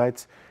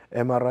 բայց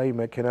MRI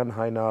մեքենան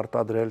հայն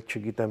արտադրել,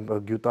 չգիտեմ,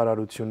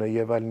 գյուտարարությունը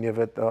եւ այլն եւ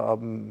այդ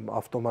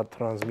ավտոմատ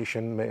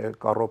տրանսմիշն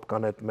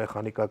կառոպկան այդ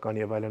մեխանիկական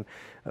եւ այլն,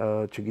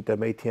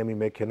 չգիտեմ, ATM-ի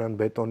մեքենան,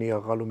 բետոնի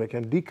աղալու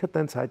մեքենան, լիքը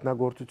տենց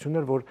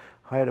հայտնագործություններ, որ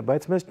հայերը,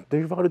 բայց մեզ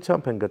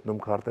դժվարությամբ են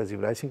գտնում քարտեզի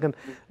վրա, այսինքն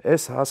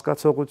այս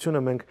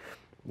հասկացողությունը մենք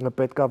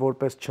պետքա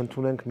որպես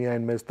չընդունենք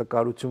միայն մեզ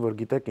տկարություն, որ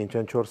գիտեք ինչ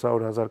են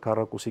 400,000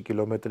 քառակուսի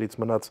կիլոմետրից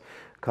մնաց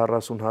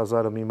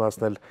 40,000-ը մի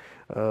մասն էլ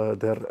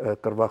դեռ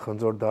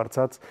կրվախնձոր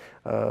դարձած,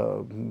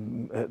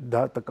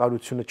 դա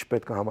տկարությունը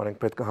չպետք է համարենք,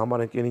 պետք է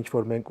համարենք այն ինչ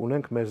որ մենք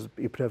ունենք, մեզ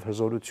իբրև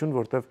հզորություն,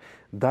 որտեվ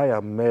դա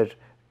է մեր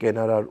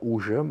կենարար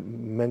ուժը,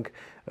 մենք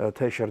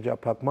թե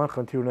շրջափակման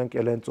խնդիր ունենք,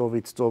 էլ են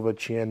ծովից ծովը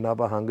չի են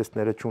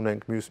նավահանգստները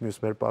չունենք, մյուս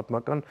մեր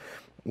պատմական,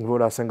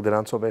 որ ասենք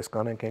դրանցով էս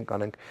կանենք, են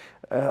կանենք,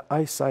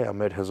 այս սա է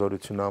մեր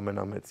հզորությունը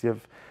ամենամեծ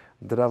եւ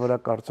դրա վրա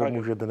կարծում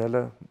ուժը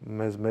դնելը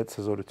մեզ մեծ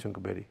հզորություն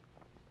կբերի։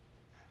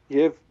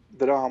 Եվ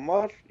դրա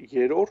համար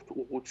երրորդ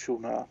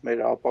ուղղությունը,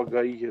 մեր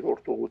ապագայի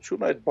երրորդ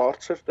ուղղությունը այդ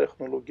բարձր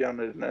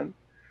տեխնոլոգիաներն են,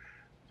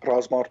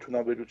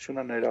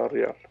 ռազմաարդյունաբերությունը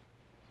ներառյալ։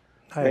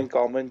 Մենք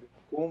ամեն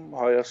դեպքում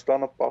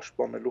Հայաստանը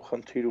պաշտպանելու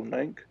խնդիր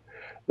ունենք։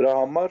 Դրա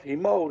համար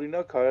հիմա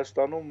օրինակ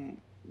Հայաստանում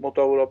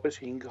մոտավորապես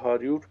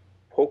 500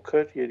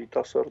 փոքր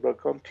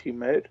երիտասարդական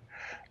թիմեր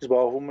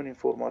զբաղվում են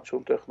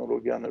ինֆորմացիոն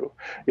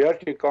տեխնոլոգիաներով։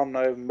 Իհարկե կան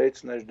նաև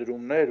մեծ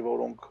ներդրումներ,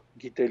 որոնք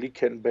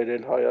գիտելիք են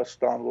բերել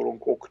Հայաստան,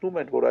 որոնք օգնում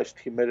են, որ այս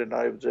թիմերը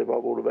նաև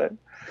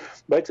ձևավորվեն,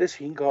 բայց այս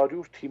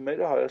 500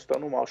 թիմերը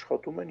Հայաստանում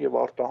աշխատում են եւ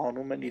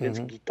արտահանում են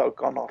իրենց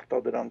գիտական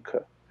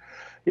արտադրանքը։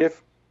 Եվ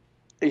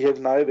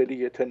նաև էլի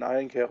եթե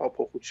նայենք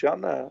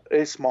հեղափոխությանը,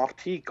 այս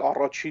մարդիկ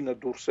առաջինը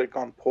դուրս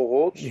եկան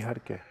փողոց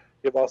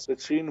եւ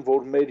ասեցին,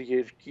 որ մեր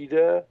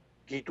երկիրը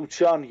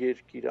գիտության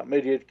երկիր է,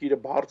 մեր երկիրը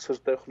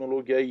բարձր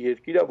տեխնոլոգիայի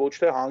երկիր է, ոչ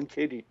թե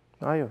հանքերի։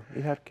 Այո,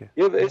 իհարկե։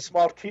 Եվ այս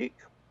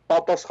մարդիկ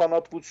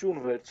պատասխանատվություն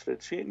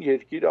վերցրեցին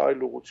երկիրը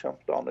այլ ուղղությամբ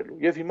տանելու։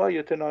 Եվ հիմա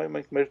եթե նայում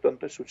ենք մեր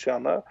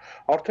տնտեսությանը,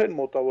 արդեն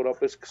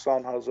մոտավորապես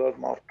 20,000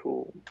 մարդու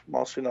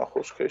մասին է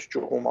խոսքը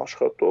ճյուղում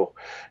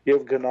աշխատող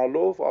եւ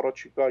գնալով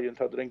առաջիկա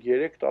ենթադրենք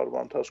 3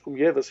 տարվա ընթացքում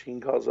եւս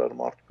 5,000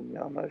 մարդ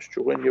կմիանա այս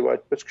ճյուղին եւ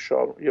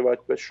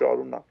այդպես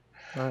շարունակ։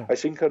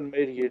 Այսինքն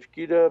մեր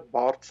երկիրը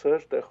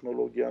բարձր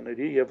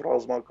տեխնոլոգիաների եւ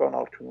ռազմական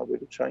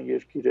արդյունաբերության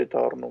երկիր է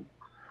դառնում։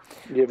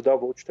 Եվ դա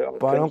ոչ թե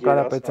Պարոն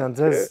Կարապետյան,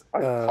 ձեզ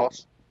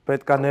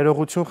պետք է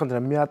ներողություն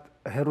խնդրեմ, մի հատ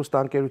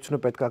հեռուստաընկերությունը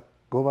պետք է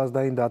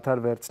գովազդային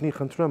դադար վերցնի,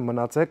 խնդրում եմ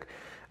մնացեք,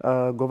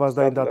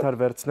 գովազդային դադար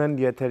վերցնեն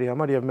եթերի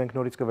համար եւ մենք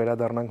նորից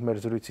կվերադառնանք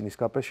մեր զրույցին,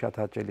 իսկապես շատ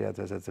հաճելի է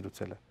ձեզ այդ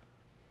զրուցելը։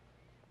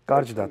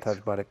 Կարճ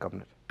դադար,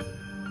 բարեկամներ։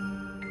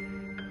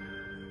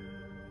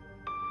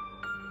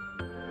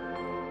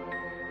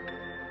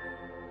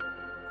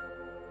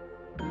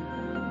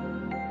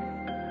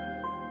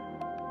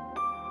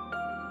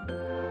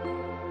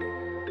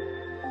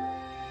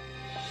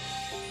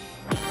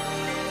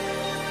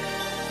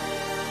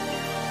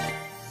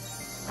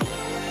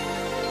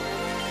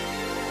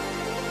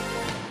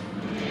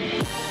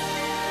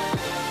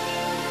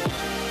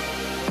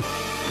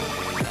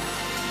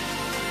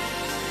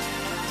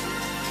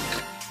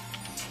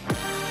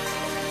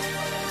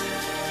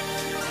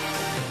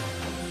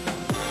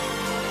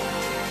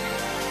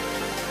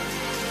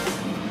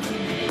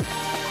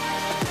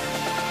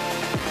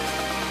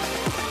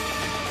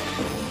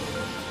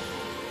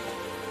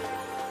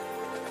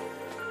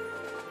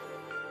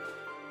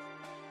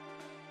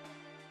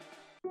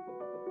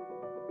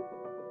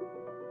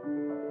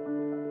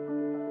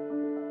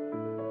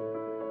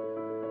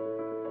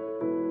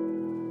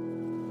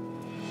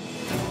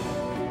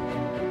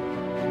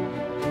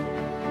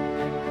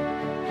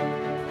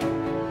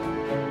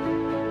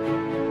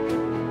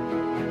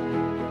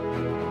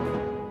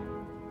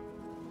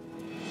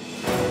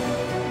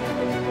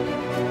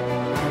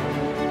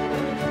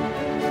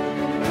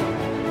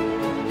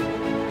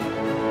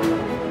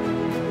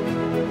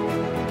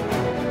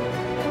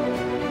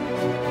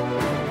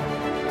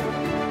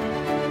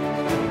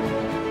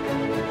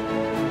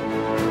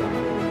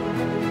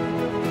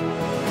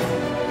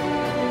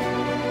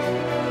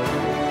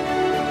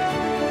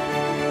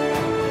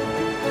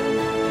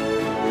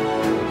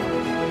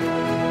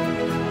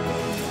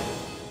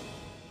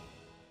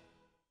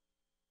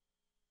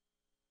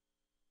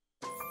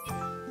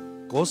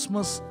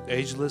 Cosmos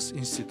Ageless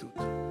Institute,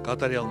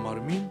 կատարյալ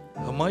մարմին,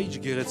 հմայիչ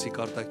գեղեցիկ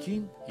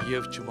արտաքին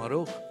և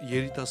չմարող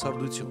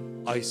երիտասարդություն։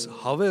 Այս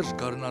հավերժ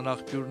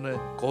գարնանախբյուրն է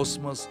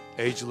Cosmos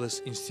Ageless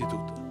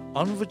Institute-ը։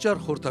 Անվճար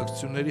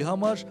խորհրդակցությունների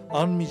համար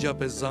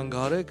անմիջապես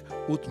զանգահարեք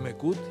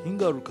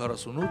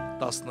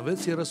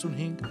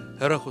 818-548-1635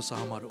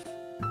 հեռախոսահամարով։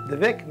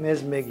 Դվեք մեզ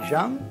 1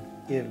 ժամ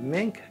և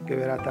մենք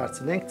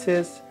կվերադարձնենք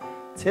ձեզ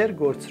ձեր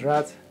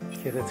գործրած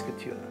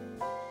գեղեցկությունը։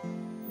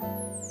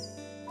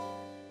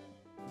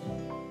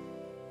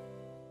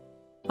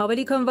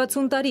 Ավելի քան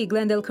 60 տարի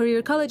Glendale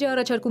Career College-ը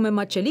առաջարկում է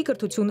մատչելի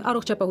կրթություն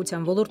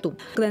առողջապահության ոլորտում։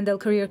 Glendale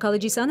Career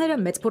College-ի սաները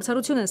մեծ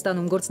փորձառություն են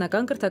ստանում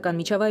գործնական կրթական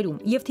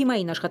միջավայրում եւ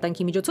թիմային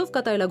աշխատանքի միջոցով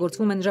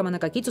կատարելագործվում են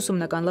ժամանակակից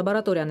ուսումնական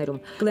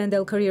լաբորատորիաներում։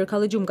 Glendale Career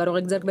College-ում կարող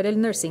եք ձեռք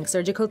բերել nursing,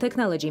 surgical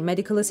technology,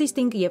 medical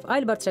assisting եւ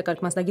այլ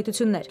բարձրակարգ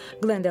մասնագիտություններ։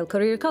 Glendale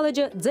Career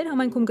College-ը ձեր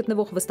համայնքում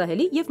գտնվող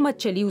վստահելի եւ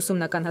մատչելի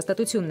ուսումնական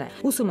հաստատությունն է։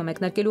 Ուսումը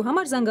մեկնարկելու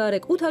համար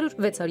զանգահարեք 800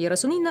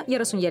 639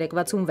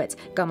 3366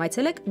 կամ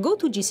այցելեք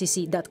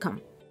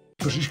go2gcc.com։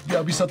 Բժիշկ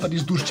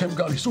միամիսատնից դուրս չեմ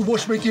գալիս ու ոչ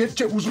մեկի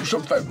հետ չեմ ուզում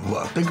շփվել։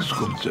 Վատ եք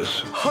զգում ձեզ։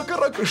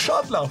 Հակառակը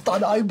շատ լավ,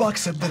 տանը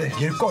Ep.6 եմ դրել,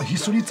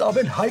 250-ից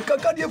ավել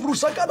հայկական եւ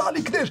ռուսական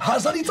ալիքներ,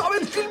 1000-ից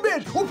ավել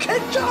ֆիլմեր ու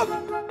քեչապ։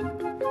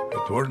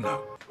 Այդ որն է։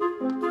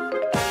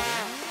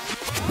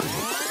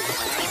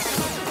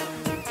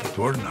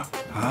 Որն է։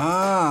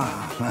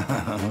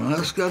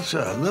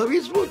 Հասկացա,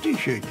 լավից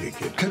մոտիչ եք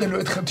եկել։ Քնելու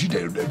այդ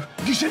խնդիրներն եմ։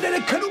 Գիշերները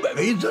քնում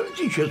եմ։ Ինձ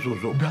ինչ ես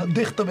ուզում։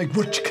 Հանդեղ տվեք,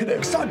 որ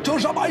չքնեմ։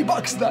 24 ժամ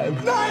Ep.6-ն եմ։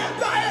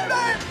 Նայ։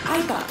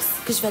 Ep.6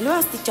 գժվելու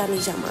աստիճանի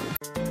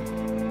ժամանակ։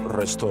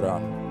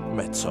 Ռեստորան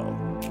Մեծո։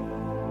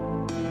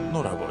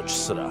 Նորավոր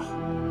սրահ։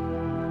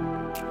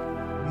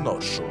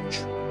 Նոր շունչ։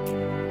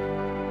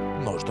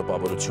 Նոր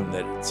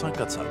տպավորություններ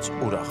ցանկացած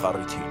ուրախ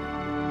առիթին։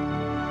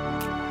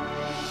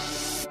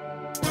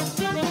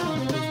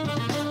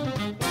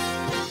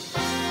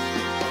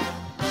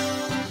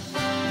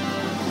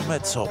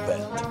 Մեծո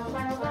բենդ։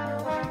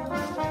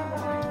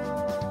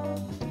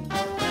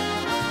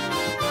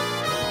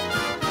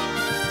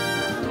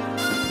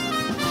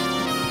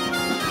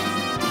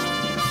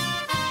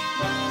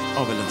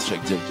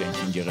 Ավելացրեք ձեր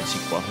կյանքին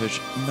գեղեցիկ պահեր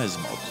մեզ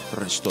մոտ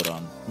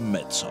ռեստորան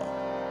Մեծո։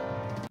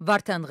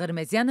 Վարդան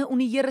Ղրմեզյանը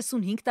ունի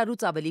 35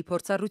 տարուց ավելի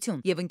փորձառություն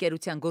եւ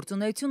ընկերության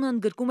գործունեությունը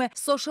ընդգրկում է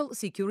Social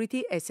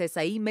Security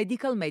SSI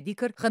Medical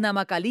Medicare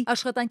խնամակալի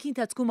աշխատանքի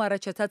ընթացքում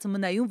առաջացած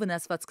մնայուն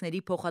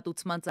վնասվածքների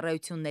փոխհատուցման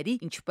ծառայությունների,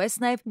 ինչպես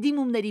նաեւ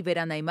դիմումների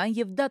վերանայման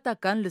եւ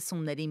դատական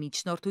լսումների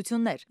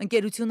միջնորդություններ։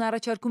 Ընկերությունը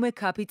առաջարկում է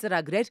քափի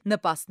ծրագրեր,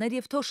 նպաստներ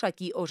եւ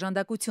թոշակի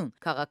օժանդակություն։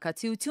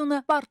 Քաղաքացիությունը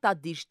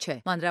պարտադիր չէ։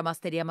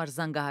 Մանրամասների համար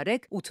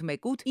զանգահարեք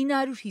 818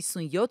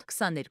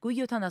 957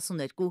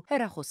 2272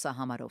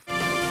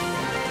 հեռախոսահամարով։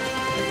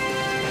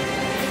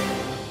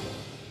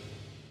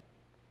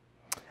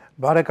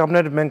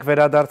 Բարեկամներ, մենք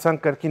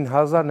վերադարձանք կրկին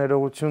 1000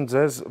 ներողություն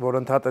ձեզ, որ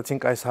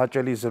ընդհատեցինք այս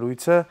հաճելի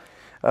զրույցը,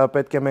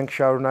 պետք է մենք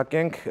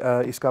շարունակենք,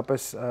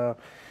 իսկապես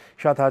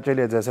շատ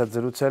հաճելի է ձեզ հետ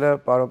զրուցելը,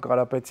 պարոն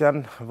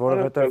Կարապետյան,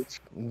 որովհետև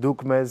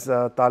դուք մեզ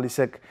տալիս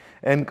եք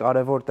այն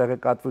կարևոր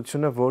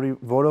տեղեկատվությունը,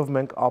 որով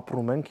մենք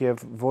ապրում ենք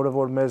եւ որը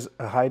որ մեզ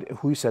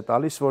հույս է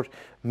տալիս, որ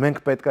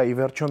մենք պետք է ի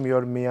վերջո մի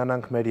օր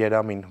միանանք մեր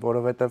երամին,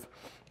 որովհետև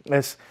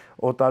այս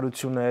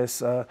օտարությունը,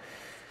 այս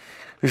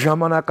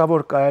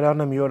ժամանակավոր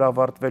կայարանը մի օր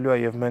ավարտվելու է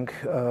եւ մենք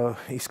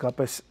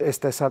իսկապես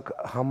այս տեսակ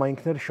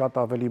համայնքներ, շատ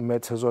ավելի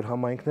մեծ հզոր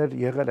համայնքներ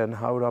եղել են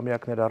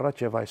 100-ամյակներ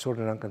առաջ եւ այսօր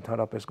նրանք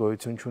ընդհանրապես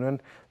գոյություն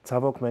չունեն,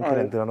 ցավոք մենք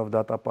ենք դրանով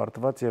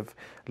դատապարտված եւ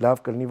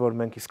լավ կլինի որ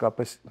մենք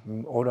իսկապես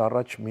օր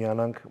առաջ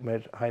միանանք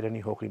մեր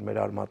հայրենի հողին,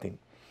 մեր արմատին։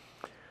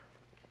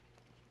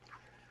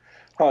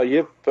 Հա,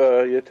 եւ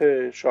եթե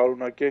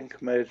շարունակենք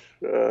մեր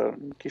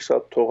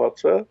կիսատ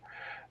թողածը,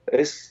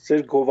 այս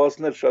ձեր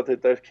գովազդն էլ շատ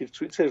հետաքրքիր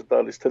ցույց էր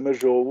տալիս, թե մեր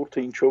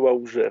ժողովուրդը ինչով է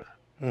ուժեղ։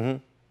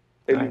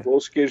 Էլի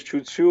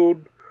ոսկերչություն,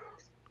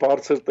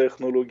 բարձր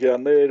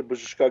տեխնոլոգիաներ,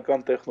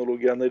 բժշկական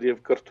տեխնոլոգիաներ եւ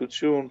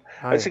կրթություն,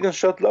 այսինքն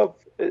շատ լավ,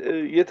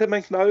 եթե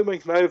մենք նայում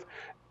ենք նաեւ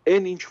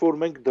այն ինչ որ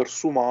մենք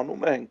դրսում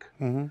անում ենք,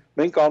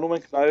 մենք անում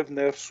ենք նաեւ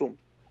ներսում։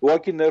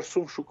 Ուղղակի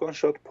ներսում շուկան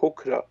շատ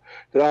փոքր է։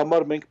 Դրա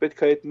համար մենք պետք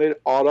է այդ մեր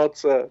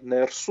արածը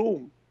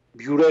ներսում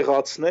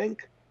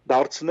բյուրեղացնենք,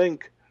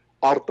 դարձնենք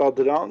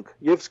արտադրանք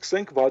եւ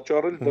սկսենք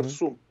վաճառել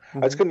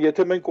դրսում։ Այսինքն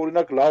եթե մենք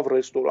օրինակ լավ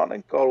ռեստորան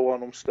ենք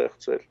կարողանում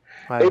ստեղծել,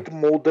 այդ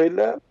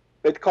մոդելը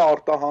պետք է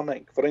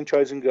արտահանենք,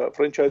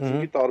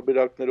 ֆրանչայզինգի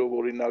տարբերակներով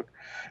օրինակ,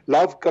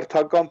 լավ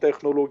կրթական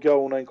տեխնոլոգիա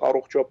ունենք,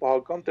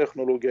 առողջապահական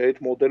տեխնոլոգիա,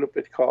 այդ մոդելը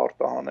պետք է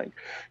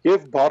արտահանենք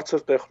եւ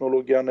բարձր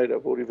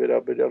տեխնոլոգիաները, որի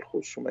վերաբերյալ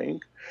խոսում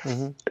էինք,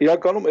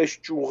 իրականում այս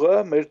ճյուղը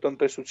մեր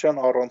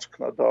տնտեսության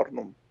առանցքն է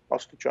դառնում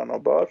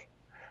աստիճանաբար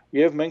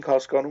եւ մենք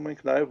հասկանում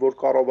ենք նաեւ որ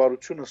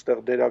կառավարությունը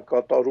ստեղ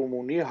դերակատարում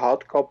ունի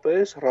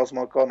հատկապես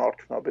ռազմական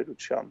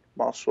արդյունաբերության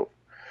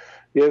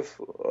մասով եւ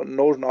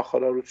նոր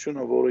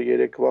նախարարությունը, որը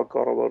երեկվա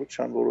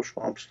կառավարության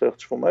որոշմամբ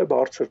ստեղծվում է,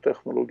 բարձր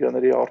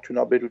տեխնոլոգիաների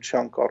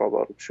արդյունաբերության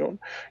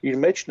կառավարություն, իր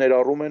մեջ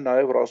ներառում է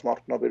նաեւ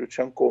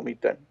ռազմաարդյունաբերության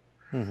կոմիտեն,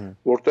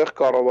 որտեղ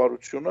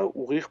կառավարությունը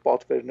ուղիղ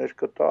պատվերներ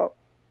կտա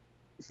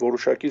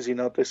որոշակի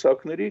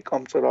զինատեսակների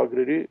կամ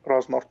ծրագրերի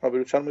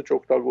ռազմաարդյունաբերության մեջ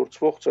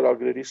օգտագործվող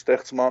ծրագրերի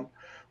ստեղծման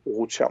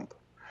ուղղությամբ։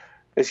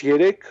 Այս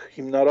 3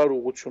 հիմնարար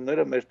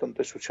ուղղությունները մեր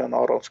տնտեսության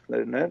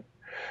առանցքներն են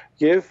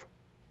եւ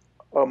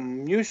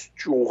մյուս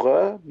ճյուղը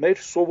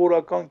մեր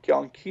սովորական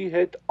կյանքի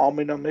հետ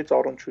ամենամեծ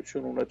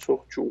առնչություն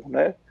ունեցող ճյուղն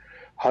է։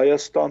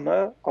 Հայաստանը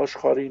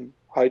աշխարհին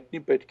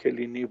հայտնի պետք է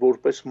լինի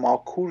որպես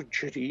մաքուր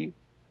ջրի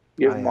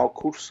եւ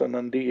մաքուր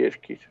սննդի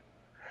երկիր։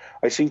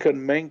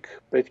 Այսինքն մենք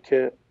պետք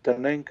է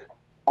դնենք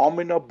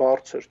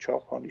ամենաբարձր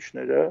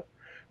չափանիշները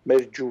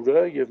մեր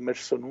ջուրը եւ մեր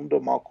սնունդը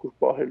մաքուր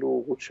պահելու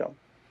ուղղությամբ։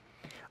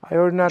 Այ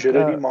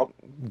օրինակ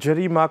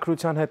ջրի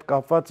մաքրության հետ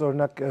կապված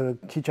օրինակ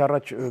քիչ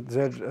առաջ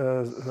ձեր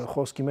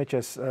խոսքի մեջ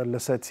ես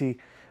լսեցի,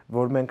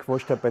 որ մենք ոչ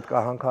թե պետք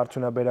է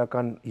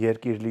հանքարդյունաբերական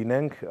երկիր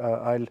լինենք,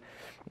 այլ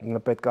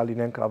պետք է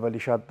լինենք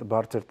ավելի շատ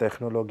բարձր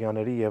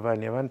տեխնոլոգիաների եւ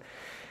այլն։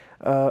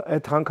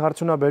 Այդ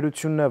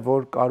հանքարդյունաբերությունն է,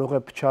 որ կարող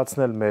է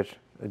փչացնել մեր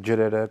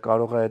ջրերը,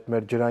 կարող է այդ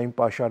մեր ջրային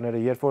պաշարները,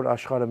 երբ որ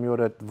աշխարհը մի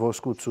օր այդ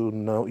ոսկուց ու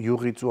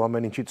յուղից ու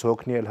ամեն ինչից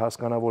հոգնի էլ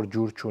հասկանա, որ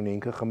ջուր չունի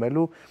ինքը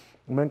խմելու,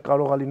 մենք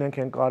կարող է լինենք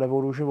այն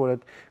կարևոր ուժը, որ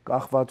այդ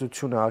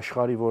կախվածությունը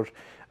աշխարհի, որ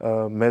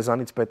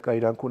մեզանից պետք է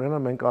իրանք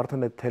ունենան, մենք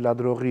արդեն այդ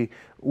թելադրողի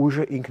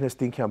ուժը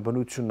ինքնստինքյան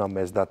բնությունն է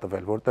մեզ դա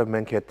տվել, որտեղ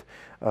մենք այդ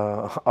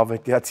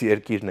ավետյացի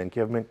երկիրն ենք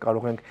եւ մենք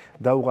կարող ենք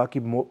դա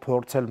ուղղակի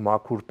փորձել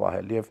մաքուր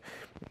պահել եւ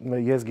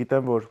ես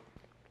գիտեմ, որ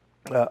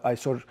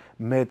այսօր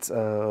մեծ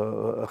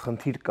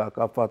խնդիր կա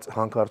կապված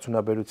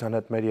հանքարդյունաբերության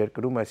հետ մեր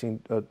երկրում,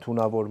 այսինքն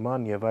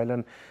թունավորման եւ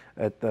այլն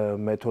այդ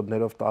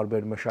մեթոդներով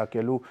տարբեր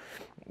մշակելու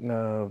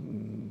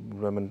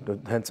ուրեմն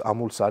հենց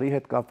ամուլսարի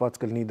հետ կապված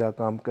կլինի դա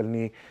կամ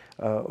կլինի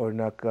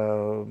օրինակ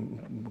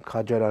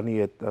քաջարանի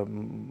այդ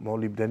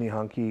մոլիբդենի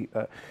հանքի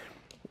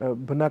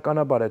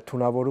բնականաբար այդ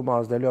թունավորումը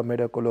ազդելու է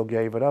մեր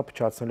էկոլոգիայի վրա,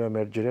 փչացնելու է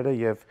մեր ջրերը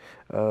եւ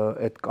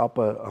այդ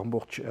կապը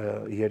ամբողջ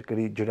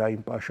երկրի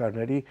ջրային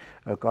պաշարների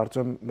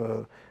կարծում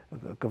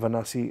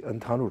կվնասի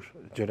ընդհանուր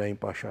ջրային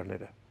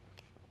պաշարները։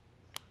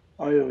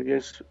 Այո,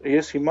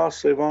 ես հիմա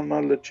Սևանա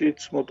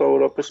լճից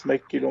մոտավորապես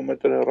 1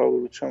 կիլոմետր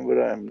հեռավորության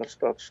վրա եմ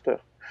նստած ստեղ։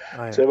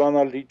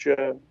 Սևանա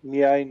լիճը,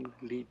 միայն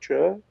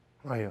լիճը,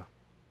 այո,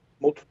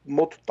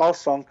 մոտ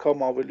 10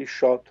 անգամ ավելի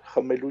շատ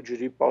խմելու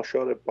ջրի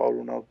պաշար է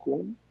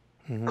պարունակում,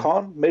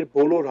 քան մեր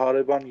բոլոր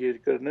հարևան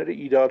երկրները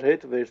իրար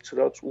հետ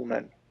վերցրած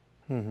ունեն։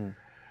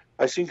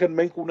 Այսինքն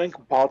մենք ունենք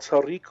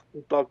բացառիկ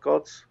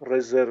կուտակած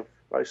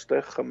ռեզերվ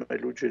այստեղ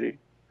խմելու ջրի։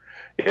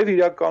 Եվ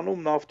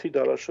իրականում նավթի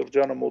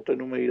դարաշրջանը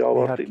մոտենում է իր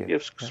ավարտին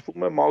եւ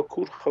սկսվում է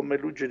մաքուր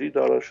խմելու ջրի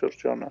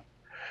դարաշրջանը։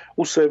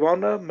 Ու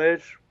Սևանը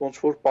մեր ոնց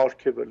որ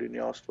պարգևը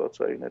լինի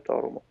աստվածային այդ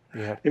առումով։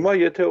 Հիմա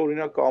եթե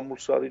օրինակ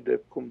ամուլսարի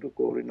դեպքում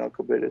դուք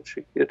օրինակը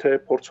բերեցիք, եթե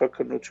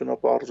փորձաքննությունը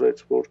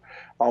պարզեց, որ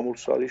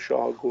ամուլսարի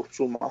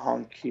շահագործումը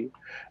հանքի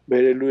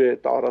բերելու է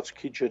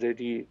տարածքի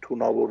ջրերի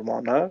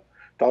թունավորմանը,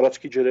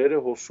 տարածքի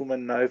ջրերը հոսում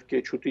են նաեւ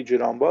Կեչուտի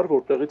ջրամբար,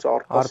 որտեղից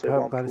առկա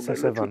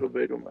Սևան ջուրը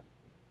բերում է։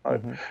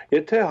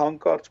 Եթե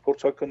հանկարծ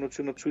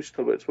փորձաքննությունը ցույց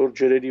տվեց, որ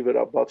ջրերի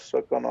վրա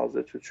բացասական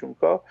ազդեցություն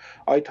կա,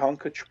 այդ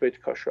հանքը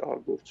չպետք է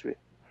շահագործվի։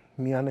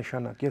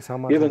 Միանշանակ, ես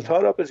համաձայն եմ։ Եվ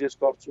ընդհանրապես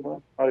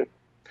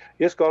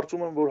ես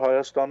կարծում եմ, որ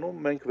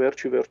Հայաստանում մենք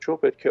վերջի վերջո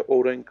պետք է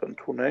օրենք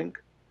ընդունենք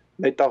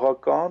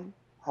մետաղական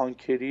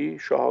հանքերի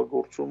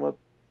շահագործումը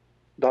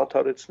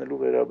դադարեցնելու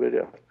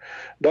վերաբերյալ։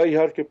 Դա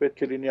իհարկե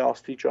պետք է լինի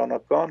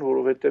աստիճանական,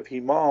 որովհետև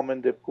հիմա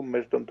ամեն դեպքում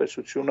մեր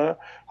տնտեսությունը,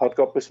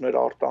 հատկապես մեր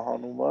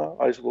արտահանումը,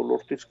 այս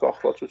ոլորտից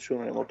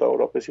կախվածություն ունի,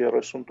 մոտավորապես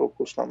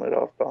 30%-ն է մեր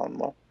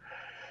արտահանման։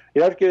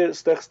 Իհարկե,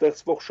 ստեղ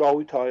ստեղծվող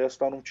շահույթը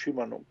Հայաստանում չի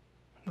մնում։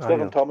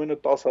 Ստեղ ընդամենը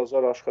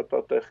 10,000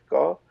 աշխատատեղ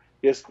կա։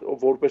 Ես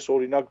որպես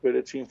օրինակ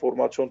բերեցի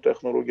ինֆորմացիոն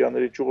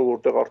տեխնոլոգիաների ճյուղը,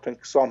 որտեղ արդեն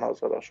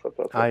 20,000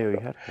 աշխատատեղ կա։ Այո,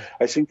 իհարկե։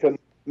 Այսինքն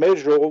մեր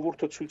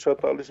ժողովուրդը ցույց է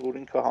տալիս, որ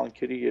ինքը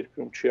հանքերի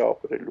երկրում չի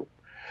ապրելու։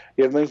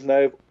 Եվ մենք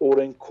նաև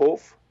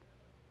օրենքով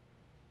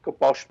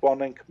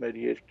կպաշտպանենք մեր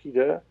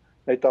երկիրը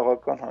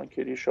մետաղական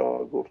հանքերի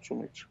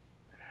շահագործումից։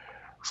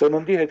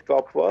 Սննդի հետ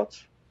կապված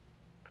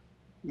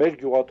մեր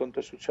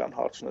գյուղատնտեսության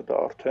հարցն է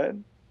դա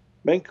արդեն։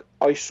 Մենք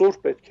այսօր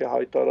պետք է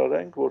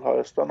հայտարարենք, որ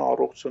Հայաստանը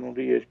առողջ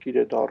սնունդի երկիր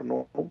է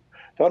դառնում։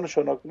 Դա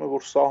նշանակում է,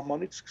 որ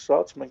սահմանից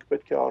սկսած մենք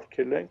պետք է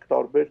արգելենք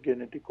տարբեր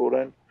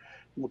գենետիկորեն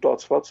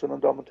մուտացված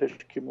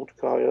սննդամթերքի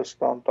մուտքը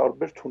Հայաստան,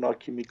 տարբեր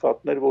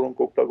թունաքիմիկատներ, որոնք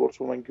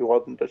օգտագործվում են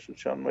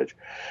գյուղատնտեսության մեջ,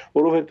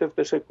 որովհետև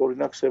տեսեք,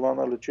 օրինակ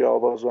Սևանա լճի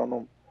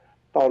ավազանում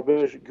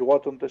տարբեր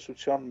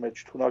գյուղատնտեսության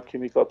մեջ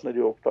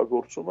թունաքիմիկատների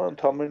օգտագործումը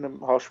ընդամենը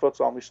հաշված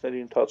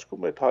ամիսների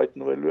ընթացքում այդ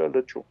հայտնվելու է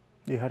լճում։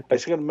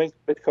 Այսինքն մենք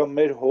պետք է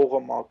մեր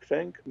հողը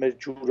մաքրենք, մեր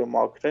ջուրը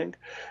մաքրենք,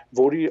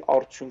 որի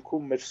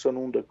արդյունքում մեր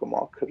սնունդը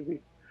կմաքրվի։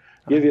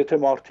 Եւ եթե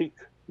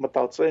մարդիկ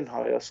մտածեն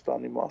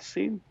Հայաստանի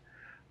մասին,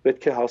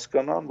 պետք է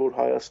հասկանան, որ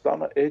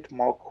Հայաստանը այդ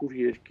մաքուր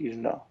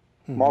երկիրն է։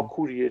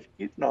 Մաքուր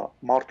երկիրն է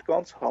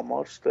մարդկանց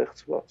համար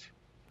ստեղծված։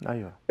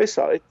 Այո։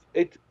 Էսա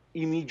այդ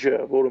իմիջը,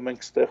 որը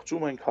մենք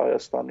ստեղծում ենք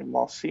Հայաստանի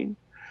մասին,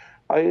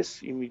 այս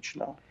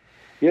իմիջն է։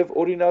 Եվ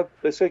օրինակ,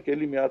 տեսեք,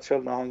 էլի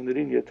Միացյալ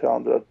Նահանգներին, եթե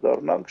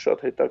անդրադառնանք,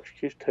 շատ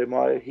հետաքրքիր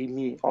թեմա է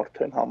հիմի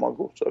արդեն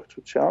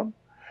համագործակցության,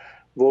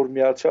 որ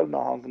Միացյալ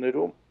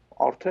Նահանգներում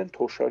արդեն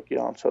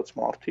թոշակի անցած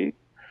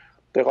մարդիկ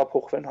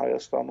տեղափոխվեն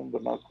Հայաստանում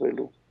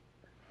բնակվելու,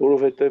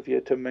 որովհետև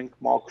եթե մենք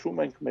մաքրում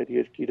ենք մեր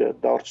երկիրը,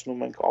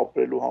 դարձնում ենք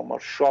ապրելու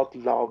համար շատ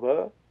լավը,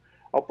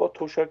 ապա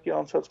թոշակի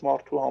անցած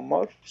մարդու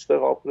համար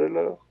ստեղ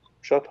ապրելը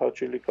շատ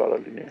հաճելի կարա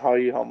լինի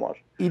հայի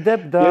համար։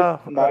 Իդեպ դա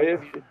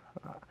նաև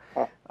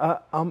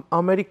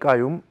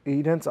Ամերիկայում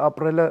իրենց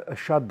ապրելը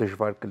շատ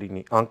դժվար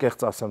կլինի,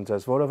 անկեղծ ասեմ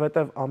ձեզ,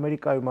 որովհետև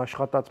Ամերիկայում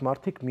աշխատած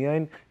մարդիկ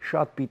միայն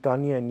շատ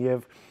պիտանի են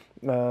եւ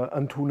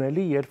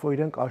ընդունելի, երբ որ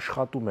իրենք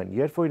աշխատում են,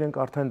 երբ որ իրենք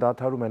արդեն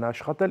դադարում են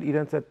աշխատել,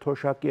 իրենց այդ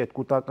թոշակի այդ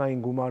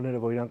կൂտակային գումարները,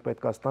 որ իրանք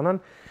պետք է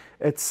ստանան,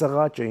 այդ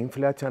սղաճը,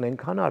 ինֆլյացիան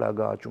այնքան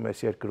արագ աճում է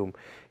երկրում,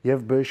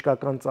 եւ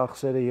բժշկական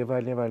ծախսերը եւ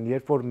այլն,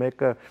 երբ որ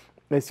մեկը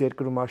այս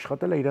երկրում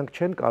աշխատել է, իրանք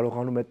չեն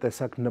կարողանում այդ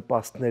տեսակ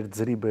նպաստներ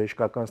ձրի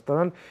բժշկական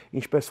ստանան,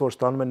 ինչպես որ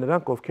ստանում են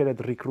նրանք, ովքեր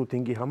այդ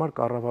ռիկրուտինգի համար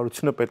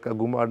կառավարությունը պետք է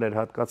գումարներ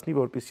հատկացնի,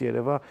 որպեսզի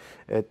երևա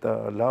այդ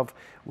լավ,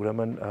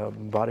 ուրեմն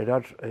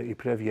բարերար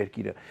իբրև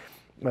երկիրը։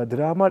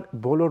 Դրա համար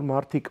բոլոր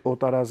մարդիկ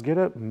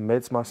օտարազգերը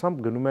մեծ մասամբ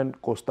գնում են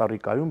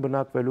Կոստարիկայում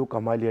բնակվելու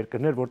կամ այլ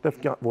երկրներ,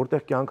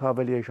 որտեղ կյանքը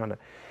ավելի էժան է։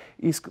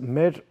 Իսկ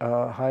մեր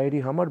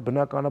հայերի համար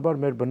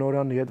բնականաբար մեր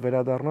բնորանի հետ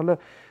վերադառնալը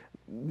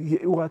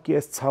ուղղակի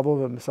այս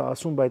ցավով եմ սա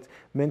ասում, բայց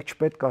մենք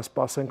չպետք է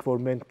սպասենք,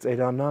 որ մենք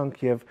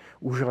ծերանանք եւ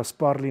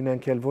ուժասպառ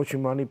լինենք, էլ ոչ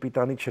իմանի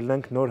պիտանի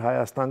չլենք, նոր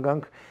Հայաստան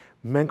գանք,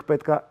 մենք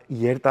պետք է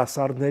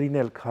երիտասարդներին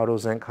էլ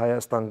քարոզենք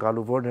Հայաստան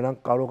գալու, որ նրանք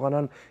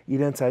կարողանան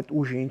իրենց այդ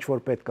ուժը ինչ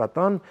որ պետք է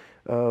տան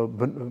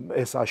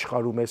այս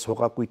աշխարհում, այս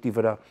հողակույտի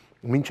վրա,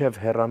 մինչև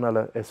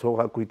հեռանալը այս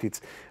հողակույտից,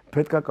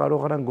 պետք է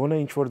կարողանան գոնե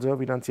ինչ որ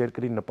ձեւով իրանց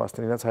երկրին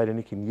նպաստեն, իրանց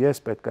հայրենիքին։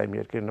 Ես պետք է իմ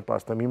երկրին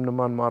նպաստեմ, իմ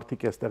նման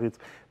մարդիկ այստեղից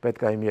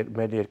պետք է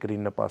մեր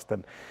երկրին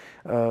նպաստեն։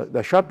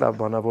 Դա շատ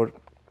լավ բան է, որ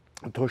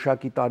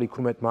թոշակի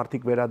տարիքում այդ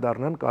մարդիկ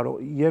վերադառնան,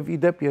 եւ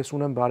իդեպ ես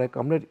ունեմ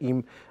բարեկամներ, իմ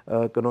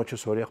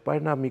կնոջս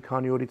եղբայրն է մի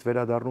քանի օրից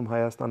վերադառնում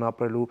Հայաստան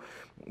ապրելու,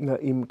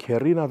 իմ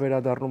քեռին է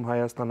վերադառնում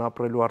Հայաստան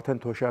ապրելու,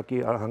 արդեն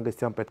թոշակի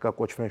հանգստյան պետքա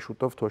կոչվեն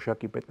շուտով,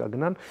 թոշակի պետքա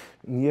գնան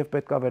եւ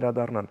պետքա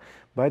վերադառնան,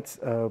 բայց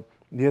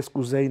ես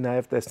կուզեի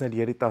նաեւ տեսնել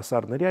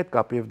երիտասարդների այդ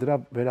կապը եւ դրա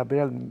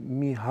վերաբերյալ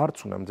մի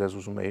հարց ունեմ ձեզ,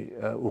 ուզում եի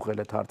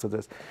ուղղել այդ հարցը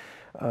ձեզ։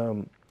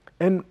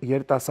 Այն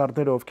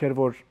երիտասարդները, ովքեր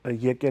որ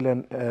եկել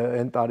են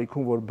այն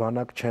տարիքում, որ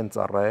բանակ չեն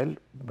ծառայել,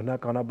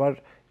 բնականաբար,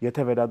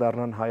 եթե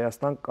վերադառնան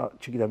Հայաստան,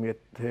 չգիտեմ,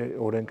 եթե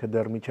օրենքը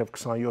դեռ մինչև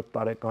 27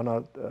 տարեկան է,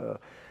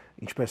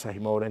 ինչպես է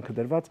հիմա օրենքը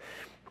դրված,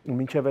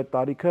 մինչև այդ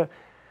տարիքը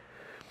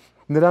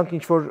նրանք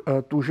ինչ որ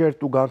տուժեր,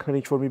 տուգանքներ,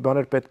 ինչ որ մի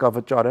բաներ պետք է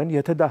վճարեն,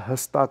 եթե դա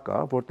հստակ է,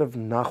 որտեվ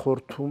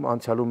նախորդում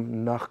անցյալում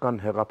նախքան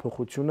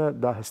հեղափոխությունը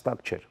դա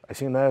հստակ չէր։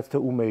 Այսինքն նայած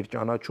թե ում է իր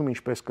ճանաչում,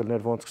 ինչպես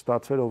կլներ, ոնց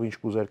կստացվեր, ով ինչ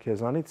կուզեր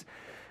քեզանից,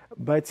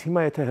 բայց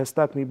հիմա եթե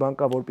հստակ մի բան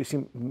կա, որպեսզի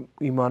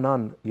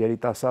իմանան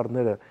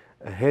երիտասարդները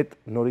հետ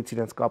նորից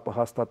իրենց կապը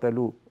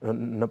հաստատելու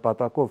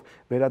նպատակով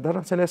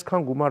վերադառնան, ասեն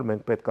այսքան գումար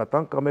մենք պետք է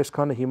տանք կամ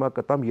այսքանը հիմա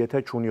կտամ,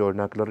 եթե չունի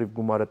օրինակ լրիվ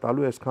գումարը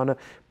տալու, այսքանը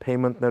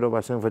payment-ներով,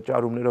 ասենք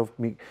վճարումներով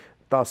մի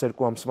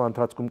 12 ամսվա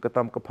ընթացքում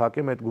կտամ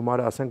կփակեմ, այդ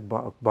գումարը ասենք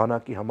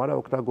բանակի համար է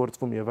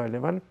օգտագործվում եւ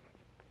այլն,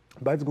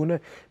 բայց գոնե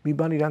մի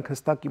բան իրանք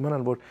հստակ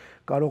իմանան, որ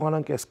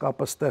կարողանանք այս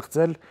կապը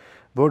ստեղծել,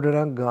 որ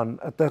նրանք գան,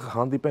 այդտեղ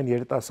հանդիպեն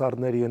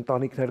երիտասարդների,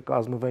 ընտանիքներ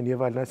կազմվեն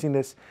եւ այլն, այսինքն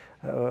այս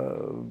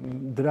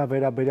դրա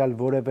վերաբերյալ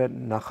որևէ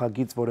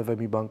նախագիծ, որևէ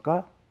մի բան կա։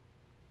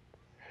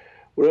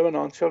 Ուրեմն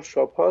անցյալ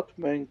շաբաթ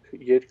մենք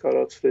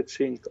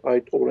երկարացրեցինք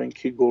այդ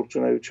օրենքի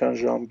գործունեության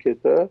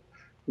ժամկետը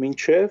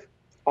մինչև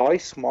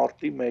այս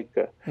մարտի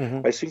 1-ը,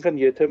 այսինքն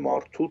եթե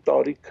մարդու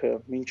տարիքը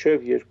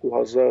մինչև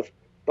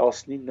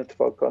 2019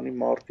 թվականի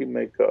մարտի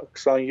 1-ը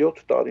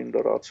 27 տարին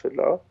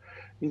լրացել է,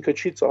 ինքը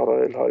չի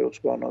ծառայել հայոց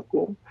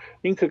բանակում,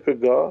 ինքը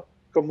կգա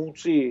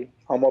կմուծի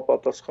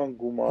համապատասխան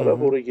գումարը,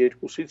 որը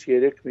 2-ից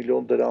 3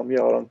 միլիոն դրամի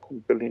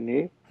արանքում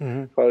կլինի,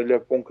 կարելի է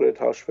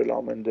կոնկրետ հաշվել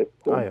ամեն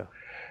դեպքում,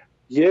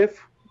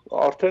 եւ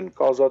արդեն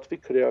կազատվի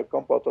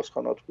քրեական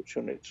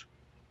պատասխանատվությունից։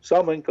 Սա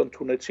մենք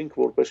ընդունեցինք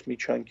որպես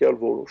միջանկյալ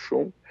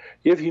որոշում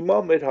եւ հիմա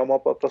մեր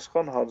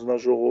համապատասխան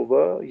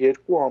հանձնաժողովը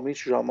 2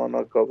 ամիս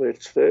ժամանակ է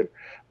վերցրել,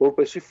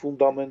 որպեսզի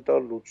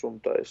ֆունդամենտալ լուծում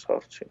տա այս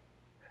հարցին։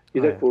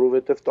 Գիտեք,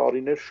 որովհետեւ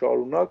տարիներ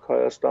շարունակ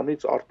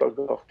Հայաստանից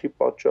արտագաղթի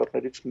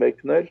պատճառներից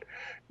մեկն էլ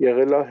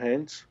եղել է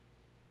հենց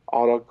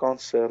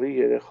արական սեռի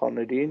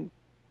երեխաներին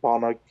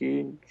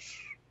բանակին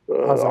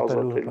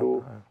ազատելու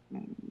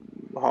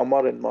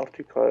համար են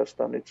մարդիկ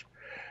Հայաստանից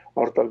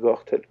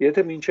արտագաղթել։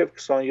 Եթե մինչև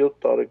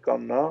 27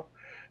 տարեկանն է,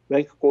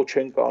 մենք կոչ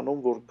ենք անում,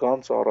 որ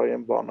գան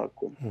ծառայեն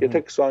բանակում։ Եթե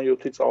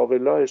 27-ից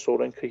ավել է, այս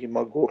օրենքը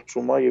հիմա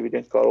գործում է եւ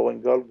իրենք կարող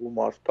են գալ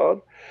գումար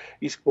տալ,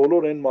 իսկ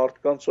բոլոր այն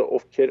մարդկանցը,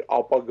 ովքեր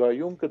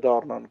ապագայում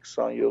կդառնան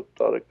 27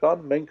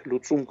 տարեկան, մենք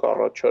լուծում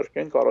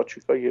կառաջարկենք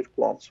առաջիկա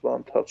 2 ամսվա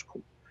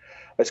ընթացքում։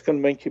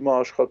 Այսինքն մենք հիմա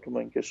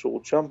աշխատում ենք այս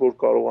ուղղությամբ, որ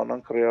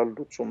կարողանանք ռեալ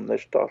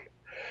լուծումներ տալ։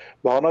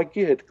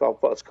 Բանակի հետ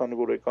կապված,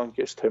 քանի որ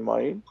եկանք այս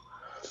թեմային,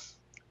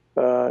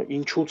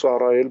 ինչու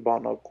ծառայել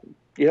բանակում։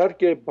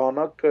 Իհարկե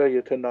բանակը,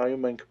 եթե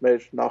նայում ենք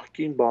մեր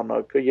նախկին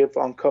բանակը եւ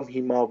անգամ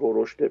հիմա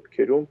որոշ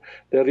դեպքերում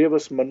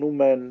դեռևս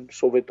մնում են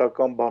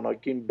սովետական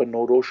բանակին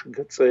բնորոշ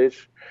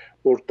գծեր,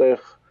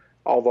 որտեղ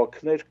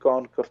ավակներ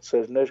կան,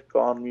 կրծերներ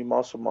կան, մի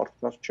մասը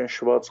մարդկանց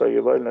ճնշված է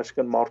եւ այլն,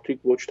 այսինքն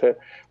մարդիկ ոչ թե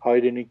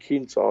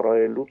հայրենիքին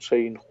ծառայելուց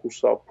էին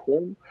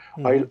խուսափում,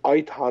 այլ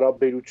այդ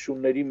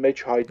հարաբերությունների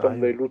մեջ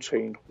հայտնվելուց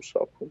էին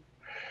խուսափում։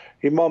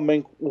 Հիմա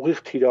մենք ուղիղ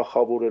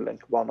թիրախավորել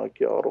ենք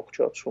բանակի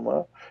առողջացումը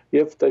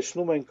եւ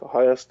տեսնում ենք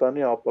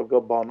Հայաստանի ապագա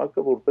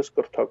բանակը որպես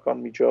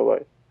կրթական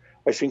միջավայր։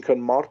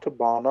 Այսինքն մարդը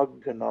բանակ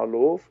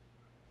գնալով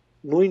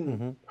նույն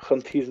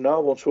խնդիրն է,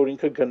 ոնց որ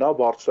ինքը գնա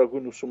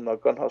բարձրագույն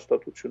ուսումնական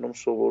հաստատությունում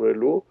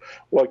սովորելու,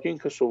 ուղղակի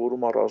ինքը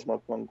սովորում է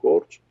ռազմական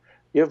գործ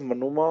եւ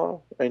մնում է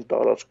այն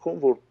տարածքում,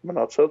 որ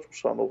մնացած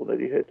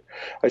ուսանողների հետ։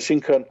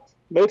 Այսինքն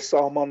մեր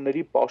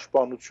սահմանների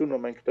պաշտպանությունը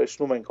մենք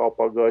տեսնում ենք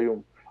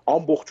ապագայում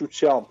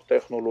ամբողջությամբ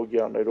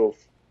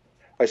տեխնոլոգիաներով,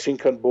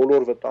 այսինքն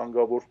բոլոր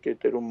վտանգավոր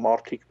կետերում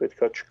մարդիկ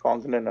պետքա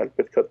չկանգնեն, այլ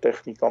պետքա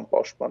տեխնիկան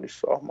պաշտպանի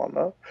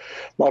սահմանը,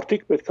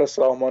 մարդիկ պետքա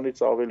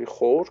սահմանից ավելի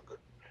խորք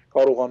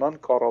կարողանան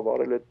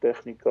կառավարել այդ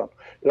տեխնիկան։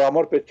 Դրա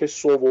համար պետք է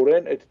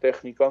սովորեն այդ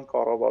տեխնիկան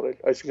կառավարել։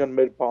 Այսինքն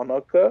մեր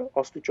բանակը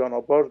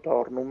աստիճանաբար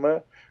դառնում է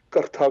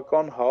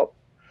կրթական հաբ,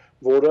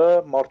 որը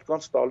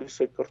մարդկանց տալիս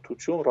է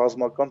կրթություն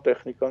ռազմական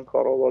տեխնիկան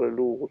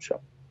կառավարելու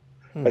ուղղությամբ։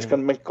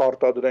 Այսինքն մենք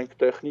կարտադրենք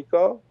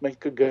տեխնիկա, մենք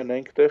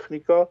կգնենք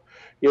տեխնիկա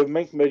եւ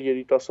մենք մեր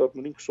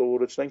երիտասարդներին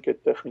կսովորեցնենք այդ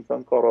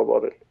տեխնիկան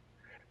կառավարել։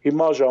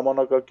 Հիմա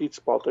ժամանակակից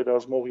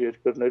պատերազմող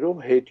երկրներում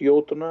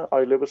հետիոտնը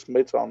այլևս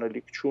մեծ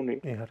անելիք չունի,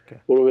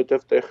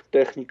 որովհետև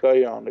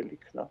տեխնիկայի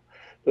անելիքն է։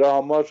 Դրա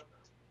համար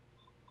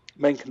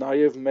մենք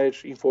նաև մեր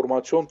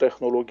ինֆորմացիոն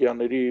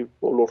տեխնոլոգիաների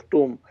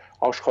ոլորտում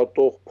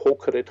աշխատող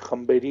փոքր այդ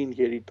խմբերին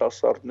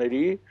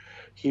երիտասարդների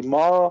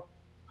հիմա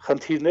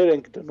խնդիրներ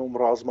ենք դնում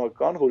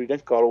ռազմական, որ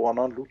իրենք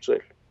կարողանան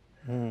լուծել։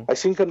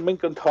 Այսինքն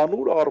մենք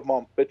ընդհանուր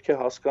առմամբ պետք է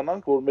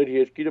հասկանանք, որ մեր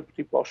երկիրը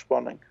պետք է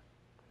պաշտպանենք։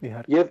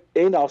 Եվ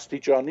այն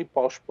աստիճանի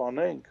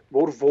պաշտպանենք,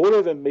 որ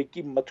որևէ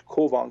մեկի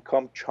մտքով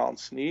անգամ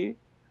չանցնի,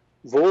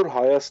 որ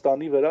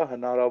Հայաստանի վրա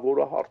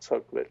հնարավոր է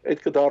հարձակվել։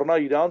 Այդ կդառնա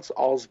իրանց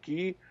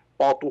ազգի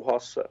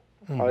պատուհասը,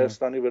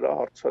 Հայաստանի վրա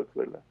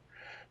հարձակվելը։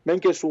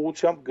 Մենք այս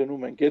ուղղությամբ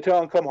գնում ենք։ Եթե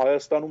անգամ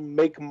Հայաստանում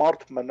մեկ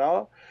մարդ մնա,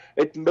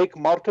 այդ մեկ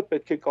մարդը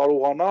պետք է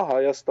կարողանա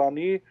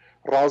Հայաստանի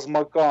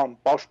ռազմական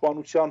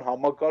պաշտպանության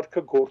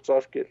համակարգը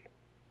գործարկել։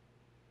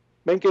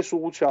 Մենք այս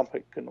ուղղությամբ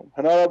ենք գնում։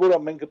 Հնարավոր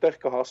է մենք այդտեղ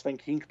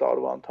կհասնենք 5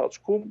 տարվա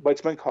ընթացքում,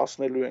 բայց մենք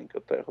հասնելու ենք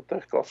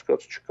այդտեղ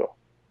կասկած չկա։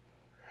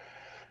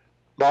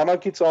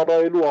 Բանակի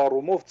ծառայելու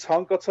առումով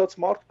ցանկացած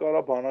մարդ կարա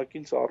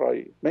բանակին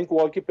ծառայի։ Մենք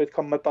ուղղակի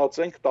պետքա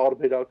մտածենք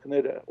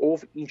տարբերակները,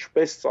 ով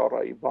ինչպես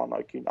ծառայի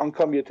բանակին,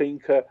 անգամ եթե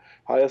ինքը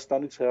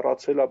Հայաստանից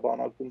հեռացել է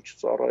բանակում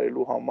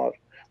չծառայելու համար,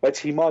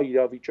 բայց հիմա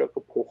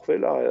իրավիճակը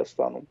փոխվել է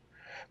Հայաստանում։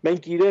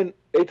 Մենք իրեն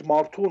այդ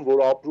մարդուն,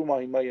 որ ապրում է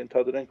հիմա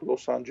ենթադրենք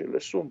Լոս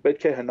Անջելեսում,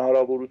 պետք է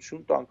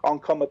հնարավորություն տանք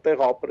անգամ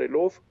այդտեղ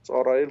ապրելով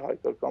ծառայել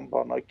հայկական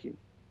բանակին։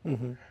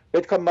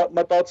 Պետք է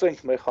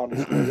մտածենք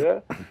մեխանիզմները,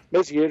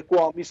 մեզ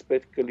 2 ամիս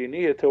պետք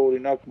կլինի, եթե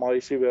օրինակ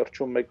մայիսի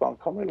վերջում մեկ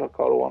անգամ էլ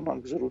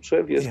կարողանանք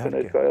զրուցել, ես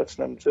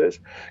կներկայացնեմ ձեզ,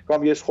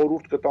 կամ ես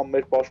խորհուրդ կտամ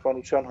մեր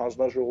պաշտպանության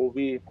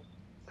հանձնաժողովի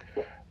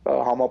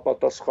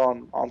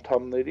համապատասխան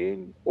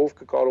անդամներին, ով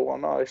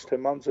կկարողանա այս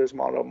թեման ձեզ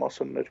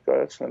մանրամասն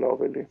ներկայացնել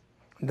ավելի։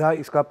 Դա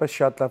իսկապես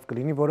շատ լավ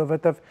կլինի,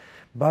 որովհետև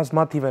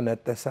բազմաթիվ են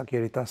այդ տեսակ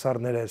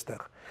երիտասարդները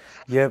այստեղ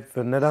եւ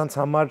նրանց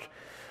համար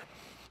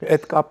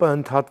այդ կապը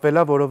ընդհատվել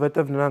է,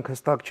 որովհետև նրանք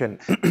հստակ չեն։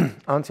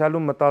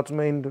 Անցյալում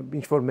մտածում էին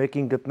ինչ որ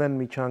մեկին գտնեն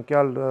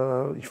միջանկյալ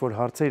ինչ որ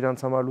հարցեր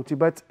իրանց համար լուծի,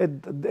 բայց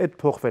այդ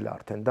փոխվել է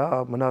արդեն։ Դա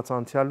մնաց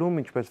անցյալում,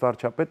 ինչպես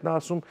վարչապետն է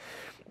ասում,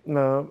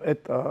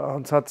 այդ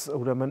անցած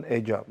ուրեմն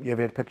էջ է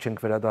եւ երբեք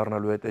չենք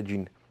վերադառնալու այդ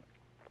էջին։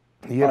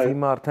 Եվ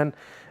հիմա արդեն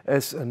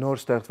այս նոր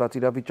ստեղծված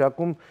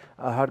իրավիճակում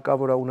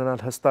հարկավոր է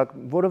ունենալ հստակ,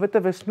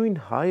 որովհետև այս նույն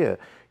հայը,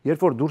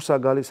 երբ որ դուրս է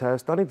գալիս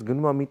Հայաստանից,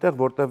 գնում է միտեղ,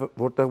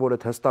 որտեղ որ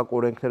այդ հստակ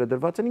օրենքները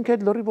դրված են, ինքը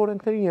այդ լրիվ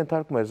օրենքներին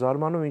ենթարկվում է,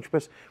 զարմանում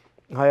ինչպես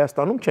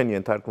Հայաստանում չեն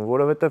ենթարկվում,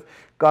 որովհետև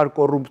կար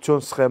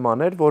կոռուպցիոն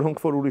սխեմաներ,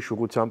 որոնք որ ուրիշ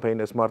ուղղությամբ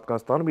էին այս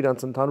մարդկանց տանում,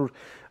 իրանց ընդհանուր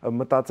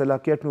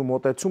մտածելակերպն ու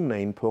մոտեցումն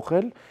էին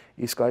փոխել,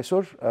 իսկ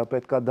այսօր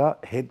պետքա դա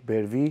հետ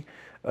բերվի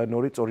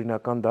նորից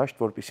օրինական դաշտ,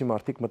 որպեսզի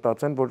մարդիկ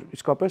մտածեն, որ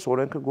իսկապես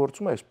օրենքը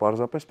գործում է,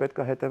 պարզապես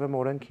պետքա հետևեմ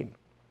օրենքին։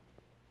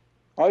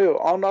 Այո,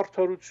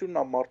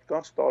 անարդարությունն է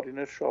մարդկանց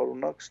տարիներ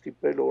շարունակ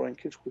ստիպել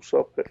օրենքից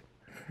խուսափել։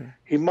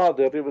 Հիմա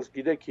դեռևս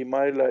գիտեք,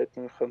 հիմա էլ է այդ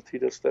նույն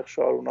խնդիրը ստեղ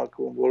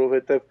շարունակվում,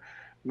 որովհետև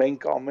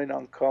մենք ամեն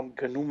անգամ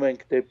գնում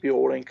ենք դեպի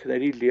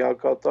օրենքների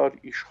լիակատար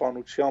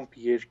իշխանությամբ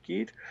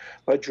երկիր,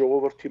 բայց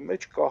ժողովրդի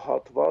մեջ կա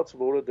հատված,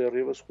 որը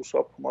դեռևս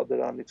խուսափում է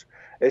դրանից։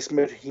 Այս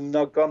մեր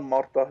հիմնական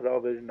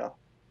մարտահրավերն է։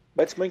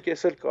 Բայց մենք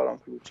ես էլ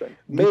կարանք լուծենք։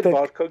 Մեր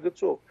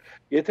վարկագծով,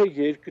 եթե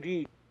երկրի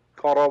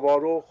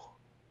կառավարող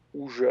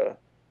ուժը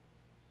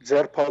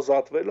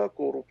ձերբազատվել է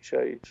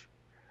կոռուպցիայից,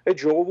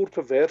 այդ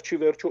ժողովուրդը վերջի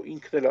վերջո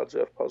ինքն էլ է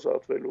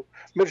ձերբազատվելու։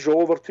 Մեր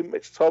ժողովրդի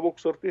մեջ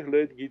ցավոք սրտի հենց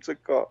այդ գիծը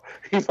կա։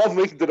 Հիմա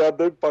մենք դրա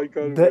դեմ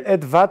պայքարում ենք։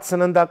 Այդ վատ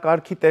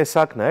սննդակարգի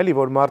տեսակն է, էլի,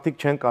 որ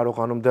մարդիկ չեն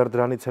կարողանում դեռ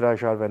դրանից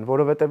հրաժարվեն,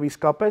 որովհետև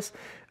իսկապես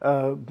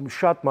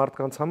շատ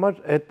մարդկանց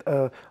համար այդ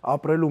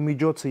ապրելու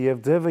միջոցը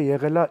եւ ձևը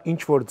եղել է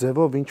ինչ որ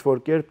ձևով, ինչ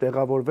որ կերպ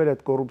տեղավորվել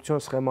այդ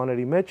կոռուպցիոն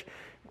սխեմաների մեջ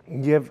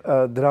եւ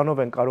դրանով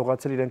են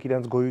կարողացել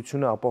իրենց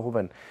գոյությունը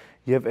ապահովեն։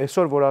 Եվ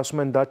այսօր, որ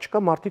ասում են դա չկա,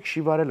 մարդիկ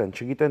շիվարել են,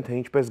 չգիտեն թե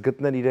ինչպես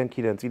գտնեն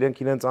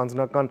իրենց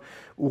անձնական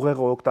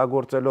ուղեղը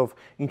օգտագործելով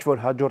ինչ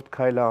որ հաջորդ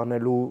քայլ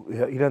անելու,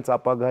 իրենց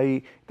ապագայի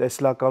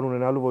տեսլական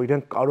ունենալու, որ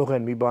իրենք կարող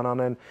են մի բան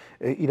անեն,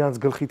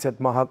 իրենց գլխից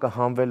այդ մահակը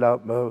հանվել է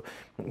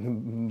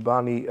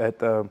բանի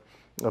այդ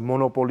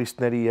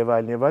մոնոպոլիստների եւ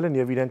այլն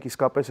եւ իրենք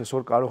իսկապես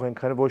այսօր կարող են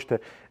քնել ոչ թե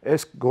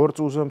այս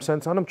գործ ուզում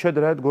սենց անում, չէ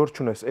դրա հետ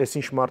գործ չունես, այս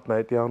ինչ մարդն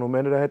է դա անում,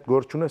 նրա հետ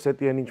գործ չունես,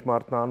 դա այն ինչ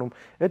մարդն է անում,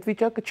 այդ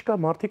վիճակը չկա,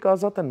 մարդիկ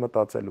ազատ են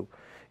մտածելու։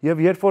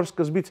 Եվ երբ որ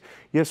սկզբից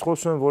ես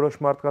խոսում եմ որոշ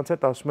մարդկանց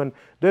հետ, ասում են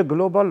դե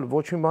գլոբալ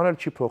ոչ մի բան էլ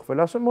չի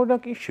փոխվել, ասում եմ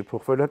օրինակ ինչ չի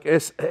փոխվել,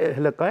 այս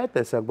հələ կա է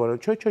տեսակ բանը,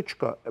 չէ,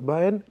 չկա, բա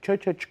այն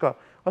չէ, չկա,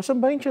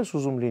 ասում բա ինչ ես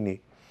ուզում լինի։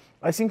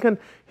 Այսինքն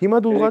հիմա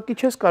դու ուղղակի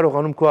չես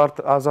կարողանում քո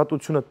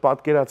ազատությունդ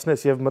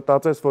պատկերացնես եւ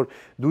մտածես, որ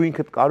դու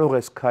ինքդ կարող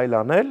ես քայլ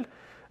անել,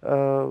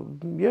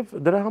 եւ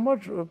դրա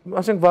համար,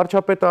 ասենք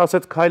վարչապետը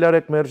ասեց քայլ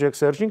արեք մերժեք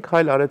Սերժին,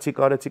 քայլ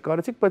արեցիք,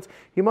 բայց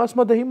հիմա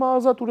ասում է դե հիմա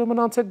ազատ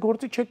ուրեմն անցեք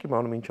գործի, չեք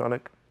իմանում ինչ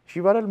անեք։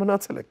 Շիվարել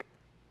մնացել եք։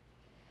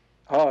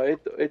 Հա,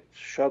 այդ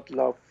շատ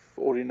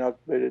լավ օրինակ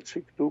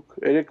բերեցիք դուք։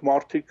 Երեք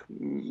մարդիկ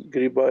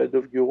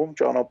Գրիբայեդով գյուղում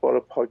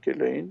ճանապարհը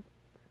փակել էին։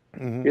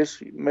 Ես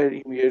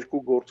իմ երկու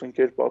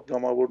գործընկեր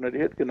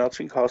պատգամավորների հետ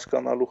գնացինք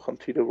հասկանալու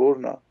խնդիրը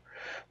որն է։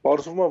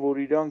 Պարզվում է,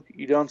 որ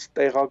իրանց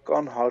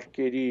տեղական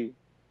հարկերի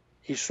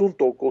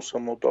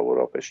 50%-ը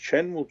մոտավորապես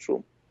չեն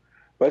մուծում,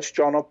 բայց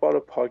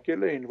ճանապարհը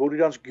փակել էին, որ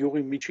իրանց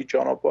գյուղի միջի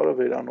ճանապարհը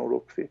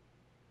վերանորոգվի։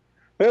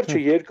 Վերջը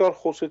երկար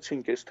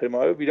խոսեցինք այս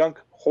թեմայով,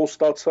 իրանք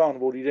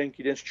խոստացան, որ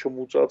իրենց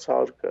չմուծած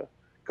հարկը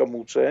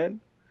կմուծեն,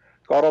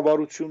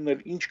 կառավարությունն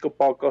էլ ինչ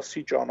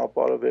կպակասի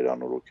ճանապարհը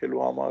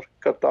վերանորոգելու համար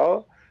կտա,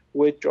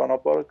 ու այդ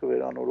ճանապարհը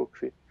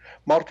կվերանորոգվի։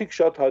 Մարդիկ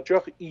շատ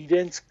հաճախ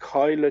իրենց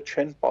քայլը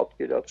չեն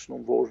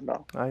պատկերացնում որն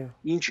է։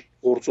 Ինչ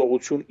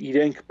գործողություն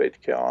իրենք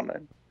պետք է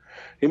անեն։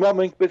 Հիմա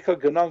մենք պետք է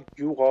գնանք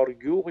գյուղ առ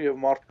գյուղ եւ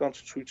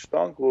մարդկանց ցույց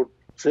տանք, որ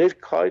ձեր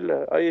քայլը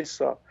այս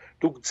է,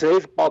 դուք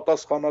ձեր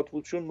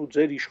պատասխանատվությունն ու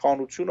ձեր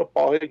իշխանությունը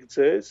պահեք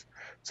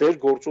ձեր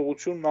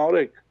գործողությունն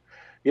արեք։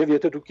 Եվ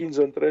եթե դուք ինձ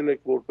ընտրել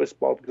եք որպես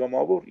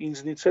պատգամավոր,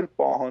 ինձնից էլ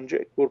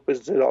պահանջեք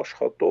որպես ձեր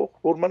աշխատող,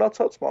 որ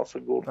մնացած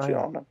մասը գործի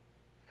անեմ։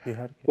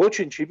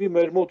 Ոչինչ, հիմի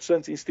մեր մոտ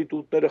sense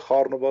ինստիտուտները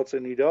խառնված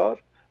են իրար,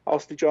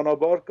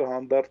 աստիճանաբար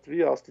կհանդարտվի,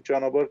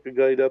 աստիճանաբար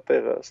կգա իր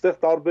տեղը։ Այստեղ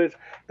տարբեր,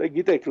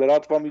 գիտեք,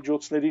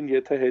 լրատվամիջոցներին,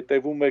 եթե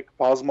հետևում եք,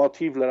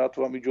 բազմաթիվ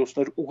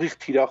լրատվամիջոցներ ուղիղ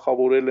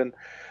թիրախավորել են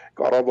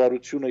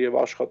կառավարությունը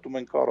եւ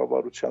աշխատում են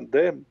կառավարության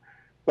դեմ,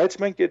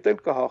 բայց մենք էդ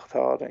էլ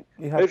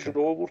կհաղթահարենք։ Մեր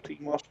ժողովուրդը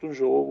իմաստուն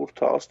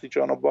ժողովուրդ է,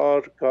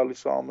 աստիճանաբար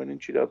գալիս է ամեն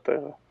ինչ իր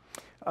տեղը։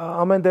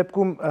 Ամեն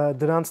դեպքում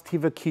դրանց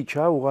թիվը քիչ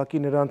է, ուղղակի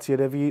նրանց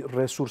երևի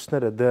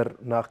ռեսուրսները դեռ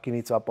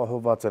նախկինից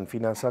ապահովված են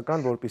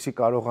ֆինանսական, որպեսզի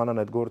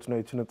կարողանան այդ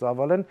գործունեությունը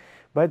ծավալեն,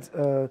 բայց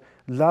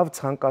լավ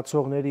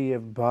ցանկացողների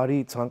եւ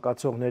բարի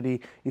ցանկացողների,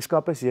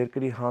 իսկապես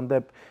երկրի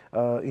հանդեպ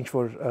ինչ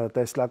որ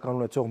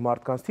տեսլական ունեցող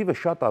մարդկանց թիվը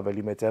շատ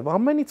ավելի մեծ է։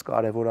 Ամենից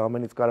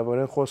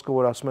կարևորը խոսքը,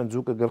 որ ասում են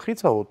ձուկը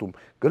գլխից է հոտում,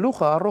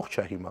 գլուխը առողջ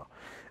է հիմա։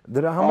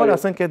 Դրա համար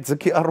ասենք այդ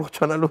ձգի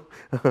առողջանալու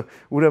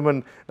ուրեմն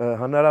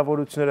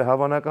հնարավորությունները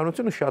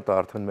հավանականությունը շատ է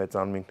արդեն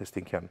մեծանում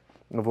ինքնստինքյան,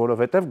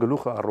 որովհետև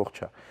գլուխը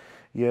առողջ է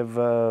եւ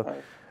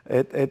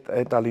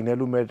այդ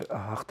ալինելու մեր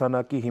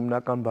հաղթանակի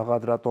հիմնական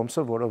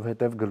բաղադրատոմսը,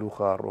 որովհետև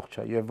գլուխը առողջ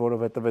է եւ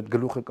որովհետև այդ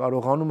գլուխը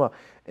կարողանում է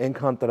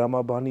այնքան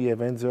տրամաբանի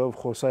եւ այն ձեով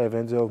խոսա եւ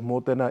այն ձեով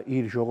մոտենա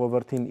իր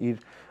ժողովրդին,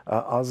 իր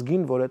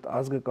ազգին, որ այդ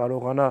ազգը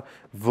կարողանա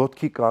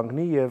ոտքի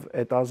կանգնի եւ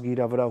այդ ազգը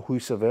իր վրա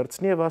հույսը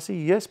վերցնի եւ ասի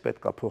ես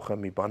պետքա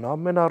փոխեմ մի բան,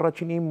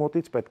 ամենառաջին իմ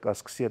մոտից պետքա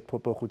սկսի այդ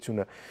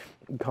փոփոխությունը,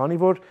 քանի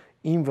որ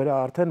իմ վրա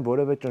արդեն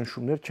որևէ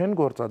ճնշումներ չեն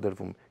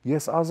գործադրվում,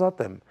 ես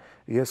ազատ եմ,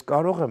 ես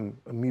կարող եմ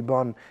մի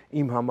բան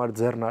իմ համար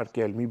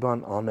ձեռնարկել, մի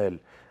բան անել,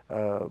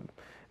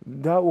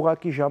 դա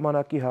ուղղակի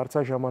ժամանակի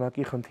հարցա,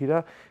 ժամանակի խնդիր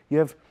է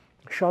եւ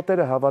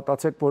շատերը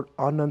հավատացեք, որ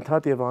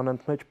անընդհատ եւ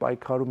անընդմեջ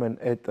պայքարում են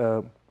այդ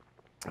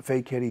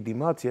ֆեյքերի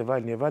դիմաց եւ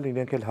այլն,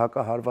 իրենք էլ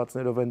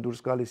հակահարվածներով են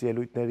դուրս գալիս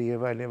ելույթների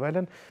եւ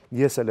այլն,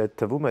 ես էլ այդ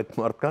թվում այդ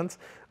մարդկանց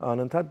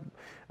անընդհատ,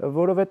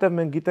 որովհետեւ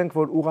մենք գիտենք,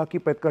 որ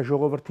ուղղակի պետքա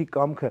ժողովրդի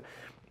կամքը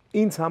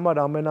ինձ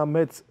համար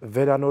ամենամեծ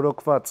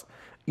վերանորոգված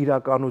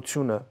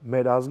իրականությունը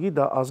մեր ազգի,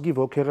 դա ազգի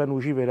ոգեղեն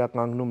ուժի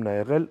վերականգնումն է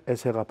եղել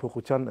այս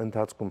հեղափոխության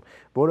ընթացքում,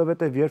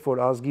 որովհետև երբ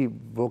որ ազգի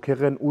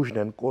ոգեղեն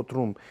ուժն են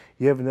կոտրում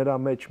եւ նրա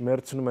մեջ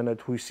մերցնում են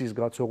այդ հույսի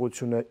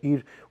զգացողությունը,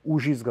 իր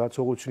ուժի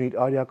զգացողությունը, իր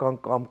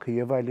արյական կամքը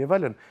եւ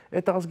այլն,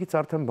 այդ ազգից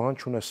արդեն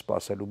բան չունես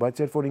սпасելու,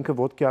 բայց երբ որ ինքը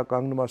ոտքի է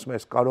կանգնում, ասում է,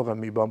 ես կարող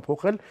եմ մի բան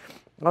փոխել,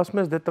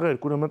 ասում ես դե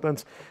տղերք, ուրեմն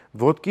տենց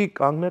ոտքի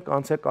կանգնեք,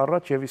 անցեք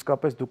առաջ եւ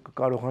իսկապես դուք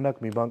կկարողանաք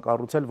մի բան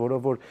կառուցել,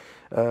 որով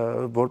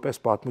որպես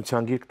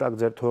պատմության գիրք տակ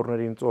ձեր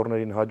թորներին,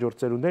 ծորներին,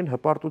 հաջորդ ծերունդերին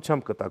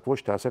հպարտությամբ կտակ, ոչ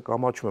թե ասեք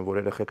ամաչում եմ,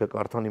 որ երեխեքը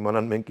կարդան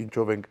իմանան մենք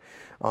ինչով ենք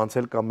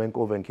անցել կամ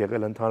մենք ով ենք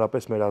եղել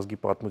ընդհանրապես մեր ազգի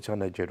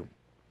պատմության էջերում։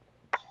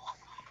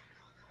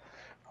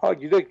 Հա,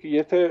 գիտեք,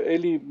 եթե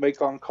էլի մեկ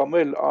անգամ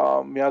էլ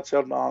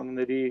Միացյալ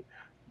Նահանգների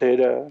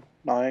դերը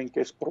նայենք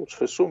այս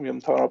process-ում, եւ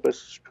ընդհանրապես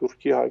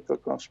Սփյուռքի,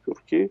 հայկական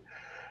Սփյուռքի,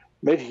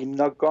 մեր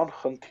հիմնական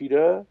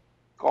խնդիրը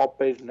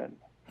կապերն են։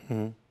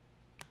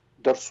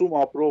 Դրսում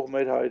ապրող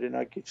մեր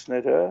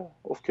հայրենակիցները,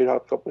 ովքեր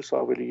հատկապես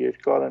ավելի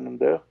երկար են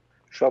այնտեղ,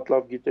 շատ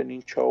լավ գիտեն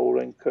ինչա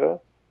օրենքը,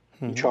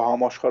 ինչա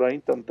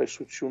համաշխարհային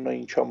տնտեսությունը,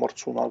 ինչա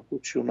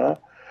մրցունակությունը,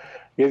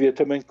 եւ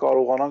եթե մենք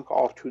կարողանանք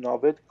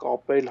արդյունավետ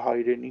կապել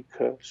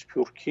հայրենիքը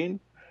Սփյուռքին,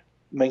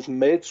 մենք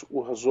մեծ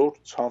ու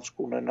հզոր ցանց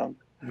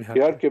կունենանք։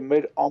 Իհարկե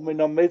մեր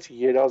ամենամեծ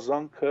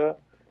երազանքը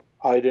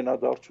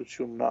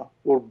հայրենադարձությունն է,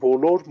 որ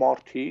բոլոր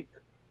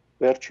մարդիկ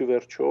վերջի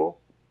վերջո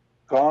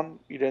կան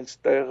իրենց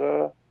տեղը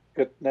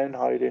գտնեն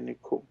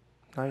հայրենիքում։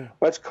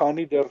 Բայց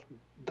քանի դեռ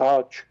դա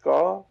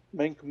չկա,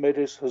 մենք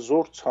մեր այս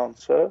հզոր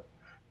ցանցը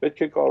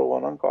պետք է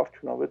կարողանանք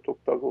արդյունավետ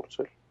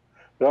օգտագործել։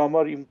 Դրա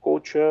համար իմ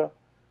կոչը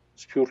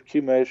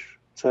Սփյուռքի մեր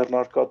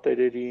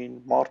ձեռնարկատերերին,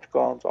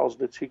 մարդկանց,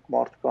 ազդեցիկ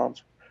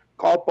մարդկանց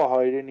կապը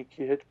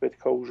հայրենիքի հետ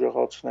պետք է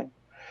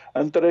ուժեղացնենք։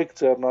 Ընտրեք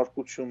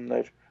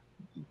ձեռնարկություններ,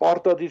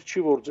 պարտադիր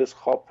չի որ ձեզ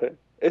խաբեն։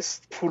 Այս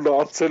փուլը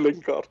անցել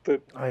ենք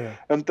արդեն։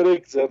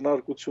 Ընտրեք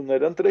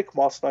ձեռնարկություններ, ընտրեք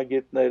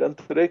մասնագետներ,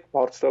 ընտրեք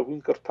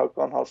բարձրագույն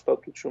կրթական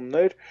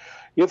հաստատություններ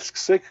եւ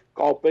սկսեք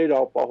կապեր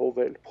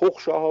ապահովել,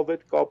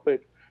 փոխշահավետ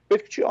կապեր։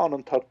 Պետք չի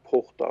անընդհատ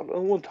փող տալ,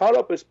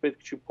 ընդհանրապես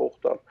պետք չի փող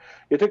տալ։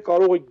 Եթե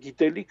կարող եք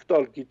գիտելիք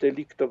տալ,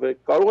 գիտելիք տվեք,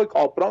 կարող եք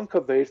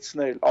ապրանքը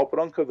վերցնել,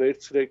 ապրանքը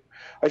վերցրեք,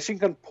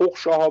 այսինքն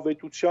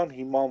փոխշահավետության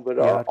հիման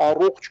վրա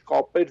առողջ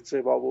կապեր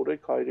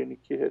ձևավորեք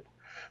հայրենիքի հետ,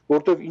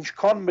 որտեղ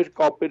ինչքան մեր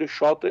կապերը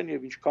շատ են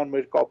եւ ինչքան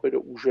մեր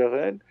կապերը ուժեղ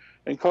են,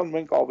 այնքան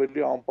մենք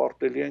ավելի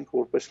անպարտելի ենք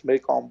որպես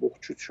մեկ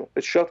ամբողջություն։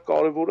 Այս շատ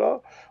կարեւոր է,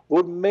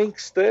 որ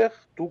մենք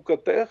ստեղ, դուք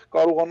այդտեղ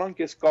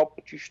կարողանանք այս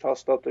կապը ճիշտ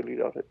հաստատել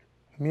իրար հետ։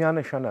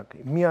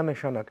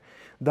 Միանշանակ,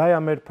 դա է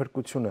մեր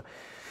փրկությունը։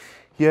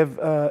 Եվ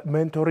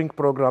մենթորինգ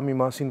պրոգրամի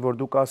մասին, որ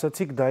դուք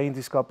ասացիք, դա ինձ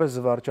իսկապես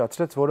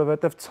զվարճացրեց,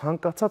 որովհետև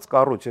ցանկացած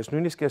կառույց, ես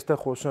նույնիսկ այստեղ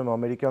խոսում եմ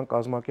ամերիկյան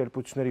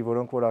կազմակերպությունների,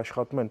 որոնք որ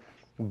աշխատում են,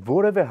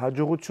 որևէ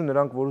հաջողություն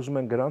նրանք որ ուզում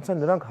են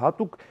գրանցեն, նրանք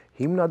հատուկ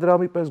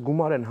հիմնադրամի պես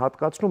գումար են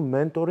հատկացնում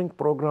մենթորինգ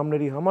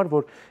պրոգրամների համար,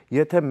 որ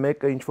եթե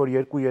մեկը ինչ որ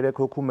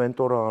 2-3 հոգու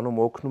մենտորը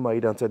անում, օգնում է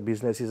իրանց այդ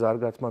բիզնեսի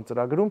զարգացման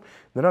ծրագրում,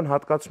 նրան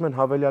հատկացում են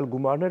հավելյալ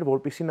գումարներ,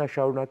 որպեսզի նա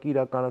շարունակի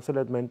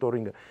իրականացնել այդ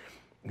մենտորինգը։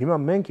 Հիմա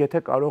մենք եթե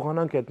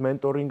կարողանանք այդ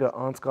մենտորինգը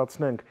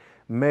անցկացնենք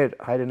մեր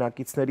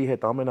հայրենակիցների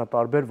հետ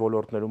ամենատարբեր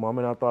ոլորտներում,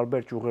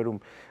 ամենատարբեր ճյուղերում,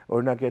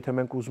 օրինակ եթե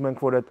մենք ուզում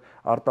ենք, որ այդ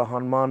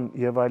արտահանման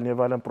եւ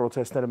այլն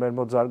process-ները մեր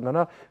մոտ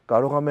զարգանա,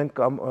 կարող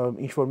ենք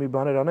ինչ որ մի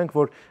բաներ անենք,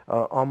 որ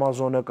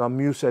Amazon-ը կամ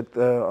մյուս այդ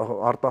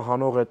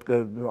արտահանող այդ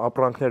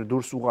ապրանքներ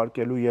դուրս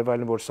ուղարկելու եւ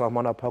այլն, որ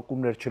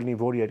սահմանափակումներ չլինի,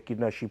 որ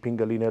երկիրն է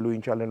shipping-ը լինելու,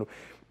 ինչ ալենու։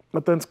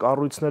 Այդտենց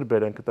կառույցներ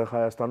բերենք, այդտեղ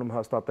Հայաստանում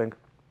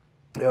հաստատենք։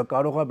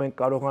 Կարող է մենք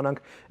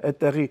կարողանանք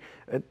այդտեղի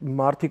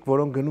մարդիկ,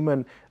 որոնք գնում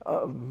են,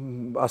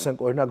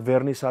 ասենք օրինակ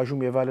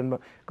վերնիսաժում եւ այլն,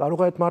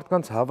 կարող է այդ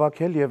մարդկանց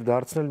հավաքել եւ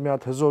դարձնել մի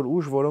հատ հզոր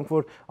ուժ, որոնք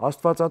որ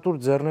աստվածատուր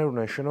ձեռներ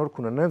ունեն,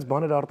 շնորհք ունեն, այնց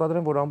բաներ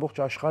արտադրեն, որ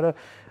ամբողջ աշխարհը,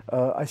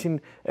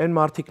 այսինքն այն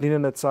մարդիկ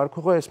լինեն այդ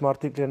սարքողը, այս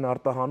մարդիկ լինեն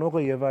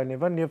արտահանողը եւ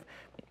այլն եւ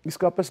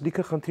իսկապես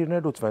լիքը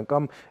խնդիրներ լուծվեն,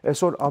 կամ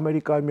այսօր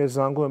Ամերիկայում ես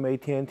զանգում եմ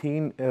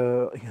AT&T-ին,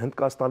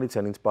 Հնդկաստանից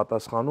են ինձ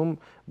պատասխանում,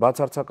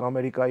 բացարձակ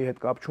Ամերիկայի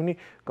հետ կապ չունի,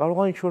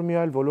 կարող է ինչ-որ մի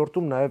այլ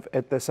ոլորտում նաև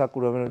այդ տեսակ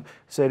ուրեմն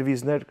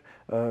սերվիզներ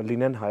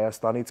լինեն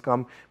Հայաստանից,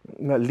 կամ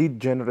lead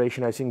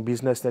generation, այսինքն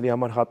բիզնեսների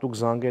համար հատուկ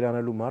զանգեր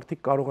անելու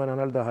մարդիկ կարող են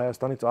անել դա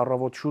Հայաստանից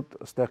առավոտ շուտ,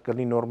 ստեղ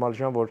կլինի նորմալ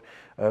ժամ, որ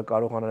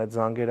կարողանան այդ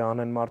զանգերը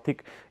անեն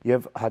մարդիկ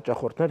եւ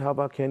հաճախորդներ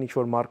հավաքեն,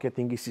 ինչ-որ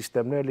մարքեթինգի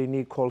սիստեմներ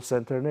լինի, call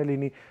center-ներ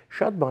լինի,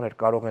 շատ բաներ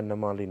կարող են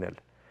նման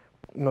լինել,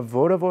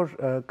 որը որ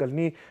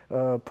կլինի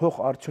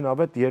փող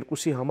արդյունավետ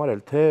երկուսի համար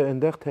էլ, թե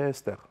այնտեղ, թե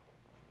այստեղ։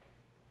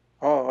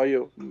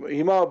 Այո,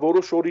 հիմա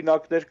որոշ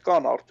օրինակներ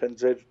կան արդեն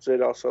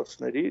ձեր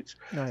ասածներից,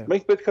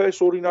 մենք պետք է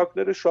այս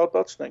օրինակները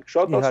շատացնենք,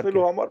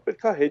 շատացնելու համար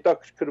պետք է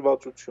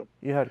հետաքրքրվածություն։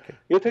 Իհարկե։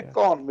 Եթե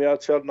կան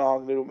Միացյալ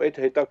Նահանգներում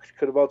այդ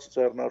հետաքրքրված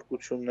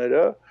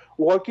ձեռնարկությունները,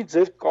 ուղղակի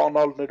ձեր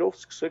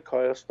կանալներով սկսեք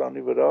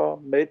Հայաստանի վրա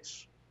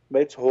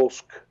մեծ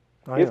հոսք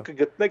եւ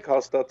կգտնեք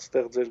հաստատ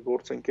ստեղ ձեր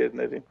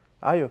գործընկերներին։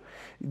 Այո,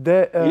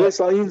 ես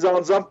ինձ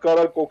անձամբ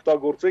կարակ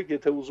օգտագործեք,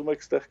 եթե ուզում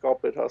եք ստեղ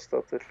կապեր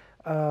հաստատել։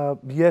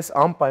 Ես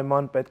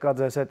անպայման պետքա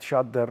ձեզ հետ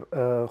շատ դեռ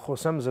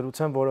խոսեմ,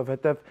 զրուցեմ,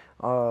 որովհետև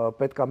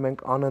պետքա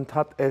մենք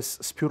անընդհատ այս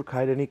Սփյուռք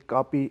Հայրենիք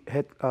կապի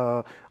հետ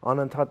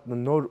անընդհատ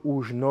նոր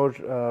ուժ,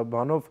 նոր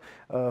բանով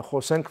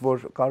խոսենք,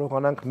 որ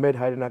կարողանանք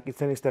մեր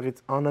հայրենակիցներին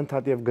ստեղից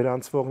անընդհատ եւ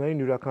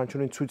գրանցվողներին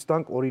յուրաքանչյուրին ցույց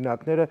տանք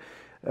օրինակները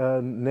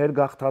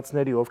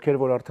ներգաղթածների, ովքեր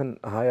որ արդեն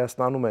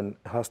Հայաստանում են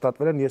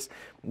հաստատվել են, ես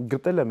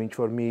գտել եմ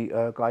ինչ-որ մի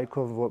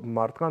կայքով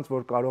մարդկանց,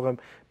 որ կարող եմ,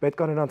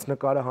 պետք է նրանց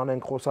նկարը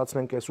հանենք,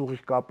 խոսացնենք, այս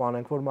ուղիղ կապ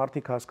անենք, որ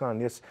մարդիկ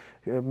հասկանան, ես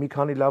մի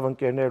քանի լավ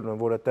ընկերներ ունեմ,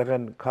 որ այդտեղ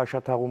են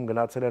Քաշաթաղում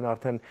գնացել են,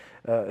 արդեն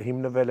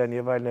հիմնվել են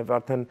եւ այլն,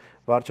 արդեն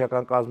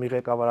վարչական կազմի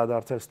ղեկավարը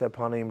դարձել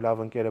Ստեփանը, իմ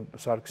լավ ընկերը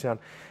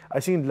Սարգսյան,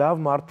 այսինքն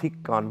լավ մարդիկ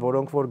կան,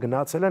 որոնք որ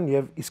գնացել են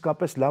եւ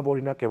իսկապես լավ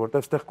օրինակ է,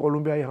 որտեղ այդտեղ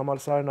Կոլումբիայի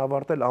համալսարան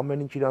ավարտել,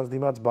 ամեն ինչ իրանց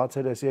դիմաց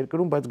բացել է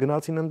երկրում, բայց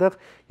գնացին այնտեղ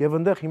եւ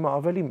այնտեղ հիմա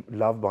ավելի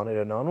լավ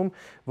բաներ են անում,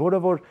 որը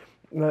որ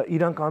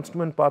իրանք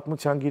անցնում են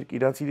պատմության գիրք,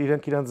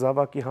 իրանք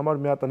զավակի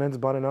համար մի հատ այնց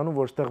բան են անում,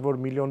 որ այդտեղ որ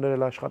միլիոններ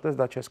էլ աշխատես,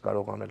 դա չես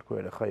կարող անել քո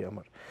երեխայի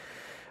համար։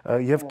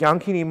 Եվ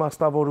կյանքին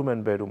իմաստավորում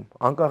են բերում,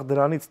 անկախ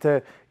դրանից թե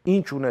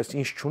ինչ ունես,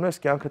 ինչ չունես,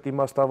 կյանքդ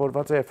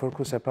իմաստավորված է, երբ որ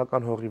քո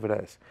սեփական հողի վրա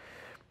ես։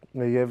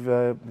 Եվ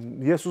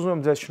ես ուզում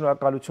եմ ձեզ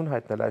շնորհակալություն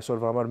հայտնել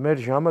այսօրվա համար, մեր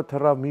ժամը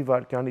թռավ մի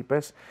վայրկյանի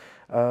պես,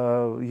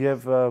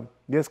 եւ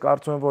ես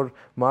կարծում եմ, որ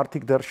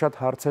մարդիկ դեռ շատ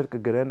հարցեր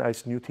կգրեն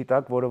այս նյութի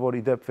տակ, որը որ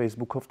իդեպ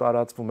Facebook-ով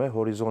տարածվում է,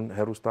 Horizon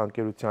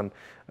հեռուստաընկերության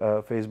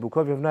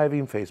Facebook-ով եւ նաեւ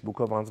իմ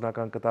Facebook-ով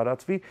անձնական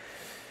կտարածվի։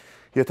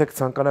 Եթե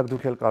կցանկանաք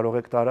դուք էլ կարող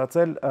եք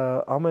տարածել,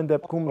 ամեն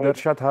դեպքում դեռ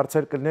շատ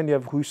հարցեր կլինեն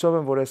եւ հույսով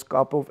եմ, որ այս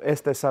կապով,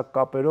 այս տեսակ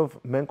կապերով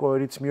մենք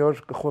օրից մի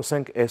օր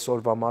կխոսենք այս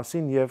օրվա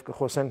մասին եւ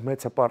կխոսենք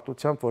մեծ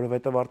հպարտությամբ,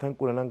 որովհետեւ արդեն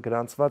կունենանք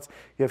գրանցված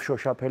եւ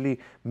շոշափելի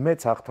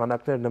մեծ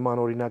հաղթանակներ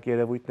նման օրինակ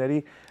երևույթների,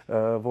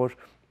 որ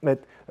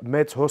այդ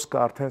մեծ հոսքը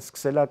արդեն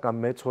սկսել է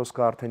կամ մեծ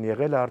հոսքը արդեն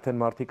եղել է, արդեն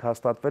մարդիկ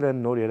հաստատվել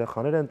են, նոր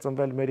երեխաներ են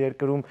ծնվել մեր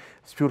երկրում,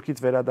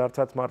 Սփյուռքից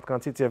վերադարձած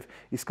մարդկանցից եւ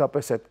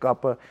իսկապես այդ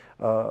կապը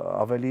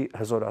ավելի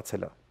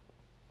հզորացել է։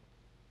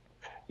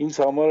 Ինձ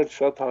համար էլ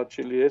շատ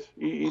հաճելի էր,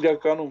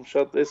 իրականում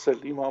շատ էս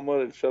էլ իմ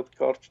համար էլ շատ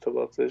կարճ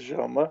թվաց այս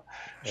ժամը,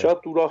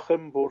 շատ ուրախ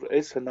եմ, որ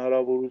այս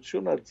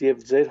հնարավորությունը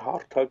եւ ձեր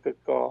հարթակը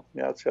կա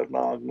Միացյալ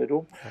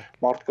Նահանգներում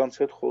մարդկանց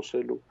հետ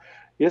խոսելու։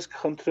 Ես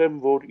կխնդրեմ,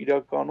 որ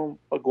իրականում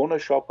գոնե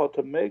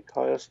շաբաթը մեկ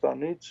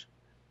Հայաստանից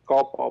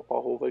կապ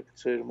ապահովեք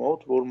ձեր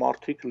մոտ, որ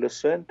մարդիկ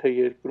լսեն, թե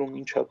երկրում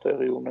ինչ է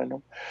տեղի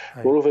ունենում,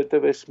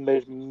 որովհետև այս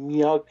մեր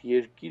միակ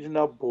երկիրն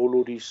է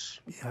բոլորիս։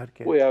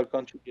 Ու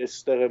էական չի, ես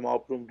ստեղ եմ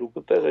ապրում, դուք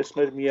այդտեղ, այս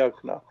մեր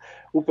միակն է,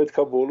 ու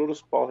պետքա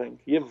բոլորս պահենք,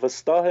 եւ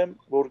վստահ եմ,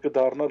 որ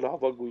կդառնա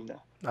լավագույնը։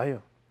 Այո։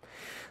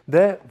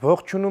 Դե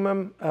ողջունում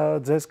եմ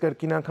ձեզ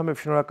կրկին անգամ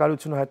եւ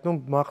շնորհակալություն հայտնում,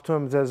 մաղթում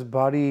եմ ձեզ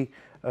բարի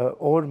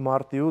օր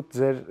մարտի 8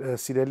 ձեր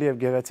սիրելի եւ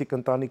գեղեցիկ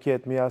ընտանիքի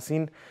հետ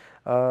միասին։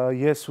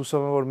 Ես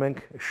հուսով եմ, որ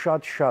մենք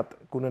շատ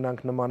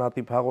կունենանք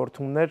նմանատիպ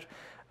հաղորդումներ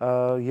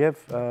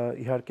եւ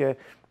իհարկե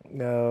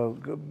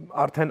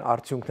արդեն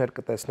արդյունքներ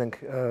կտեսնենք,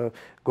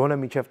 գոնե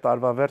մինչեւ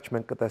տարվա վերջ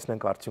մենք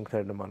կտեսնենք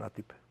արդյունքներ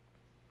նմանատիպ։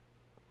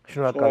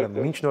 Շնորհակալ եմ,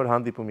 մինչ նոր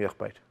հանդիպում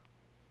եղբայր։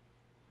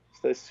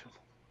 Ստեսություն։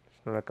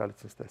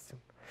 Շնորհակալություն,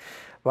 ստեսություն։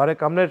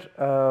 Բարեկամներ,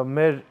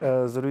 մեր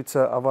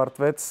զրույցը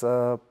ավարտվեց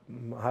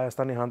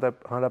Հայաստանի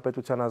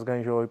Հանրապետության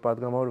ազգային ժողովի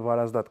պատգամավոր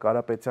Վարազդատ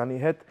Կարապետյանի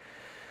հետ։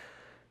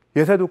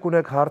 Եթե դուք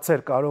ունեք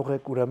հարցեր, կարող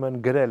եք ուրեմն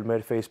գրել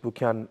մեր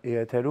Facebook-յան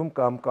եթերում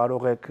կամ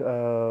կարող եք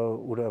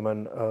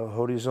ուրեմն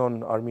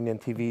Horizon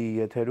Armenian TV-ի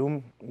եթերում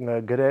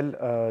գրել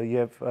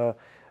եւ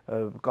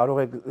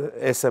կարող եք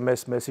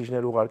SMS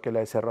մեսեջներ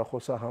ուղարկել այս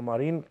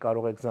հեռախոսահամարին,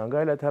 կարող եք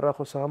զանգել այդ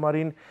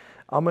հեռախոսահամարին։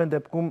 Ամեն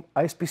դեպքում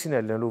այսպիսին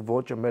է լինելու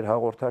ոճը մեր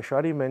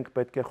հաղորդաշարի, մենք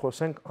պետք է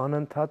խոսենք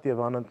անընդհատ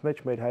եւ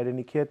անընդմեջ մեր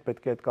հայրենիքի հետ,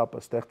 պետք է այդ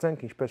կապը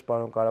ստեղծենք, ինչպես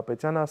պարոն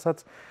Կարապետյանը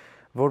ասաց,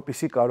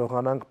 որպեսզի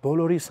կարողանանք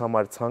բոլորիս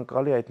համար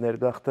ցանկալի այդ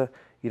ներգաղթը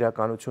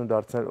իրականություն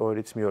դարձնել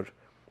օրից մի օր։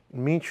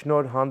 Մինչ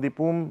նոր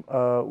հանդիպում,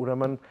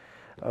 ուրեմն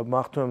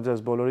մաղթում եմ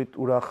ձեզ բոլորիդ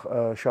ուրախ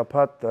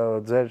շաբաթ,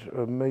 ձեր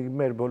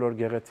մեր բոլոր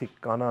գեղեցիկ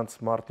կանանց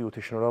մարտի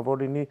 8-ը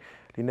շնորհավոր լինի,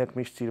 լինեք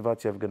միշտ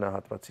սիրված եւ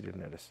գնահատված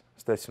սիրելիներս։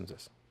 Ստեսություն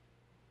ձեզ։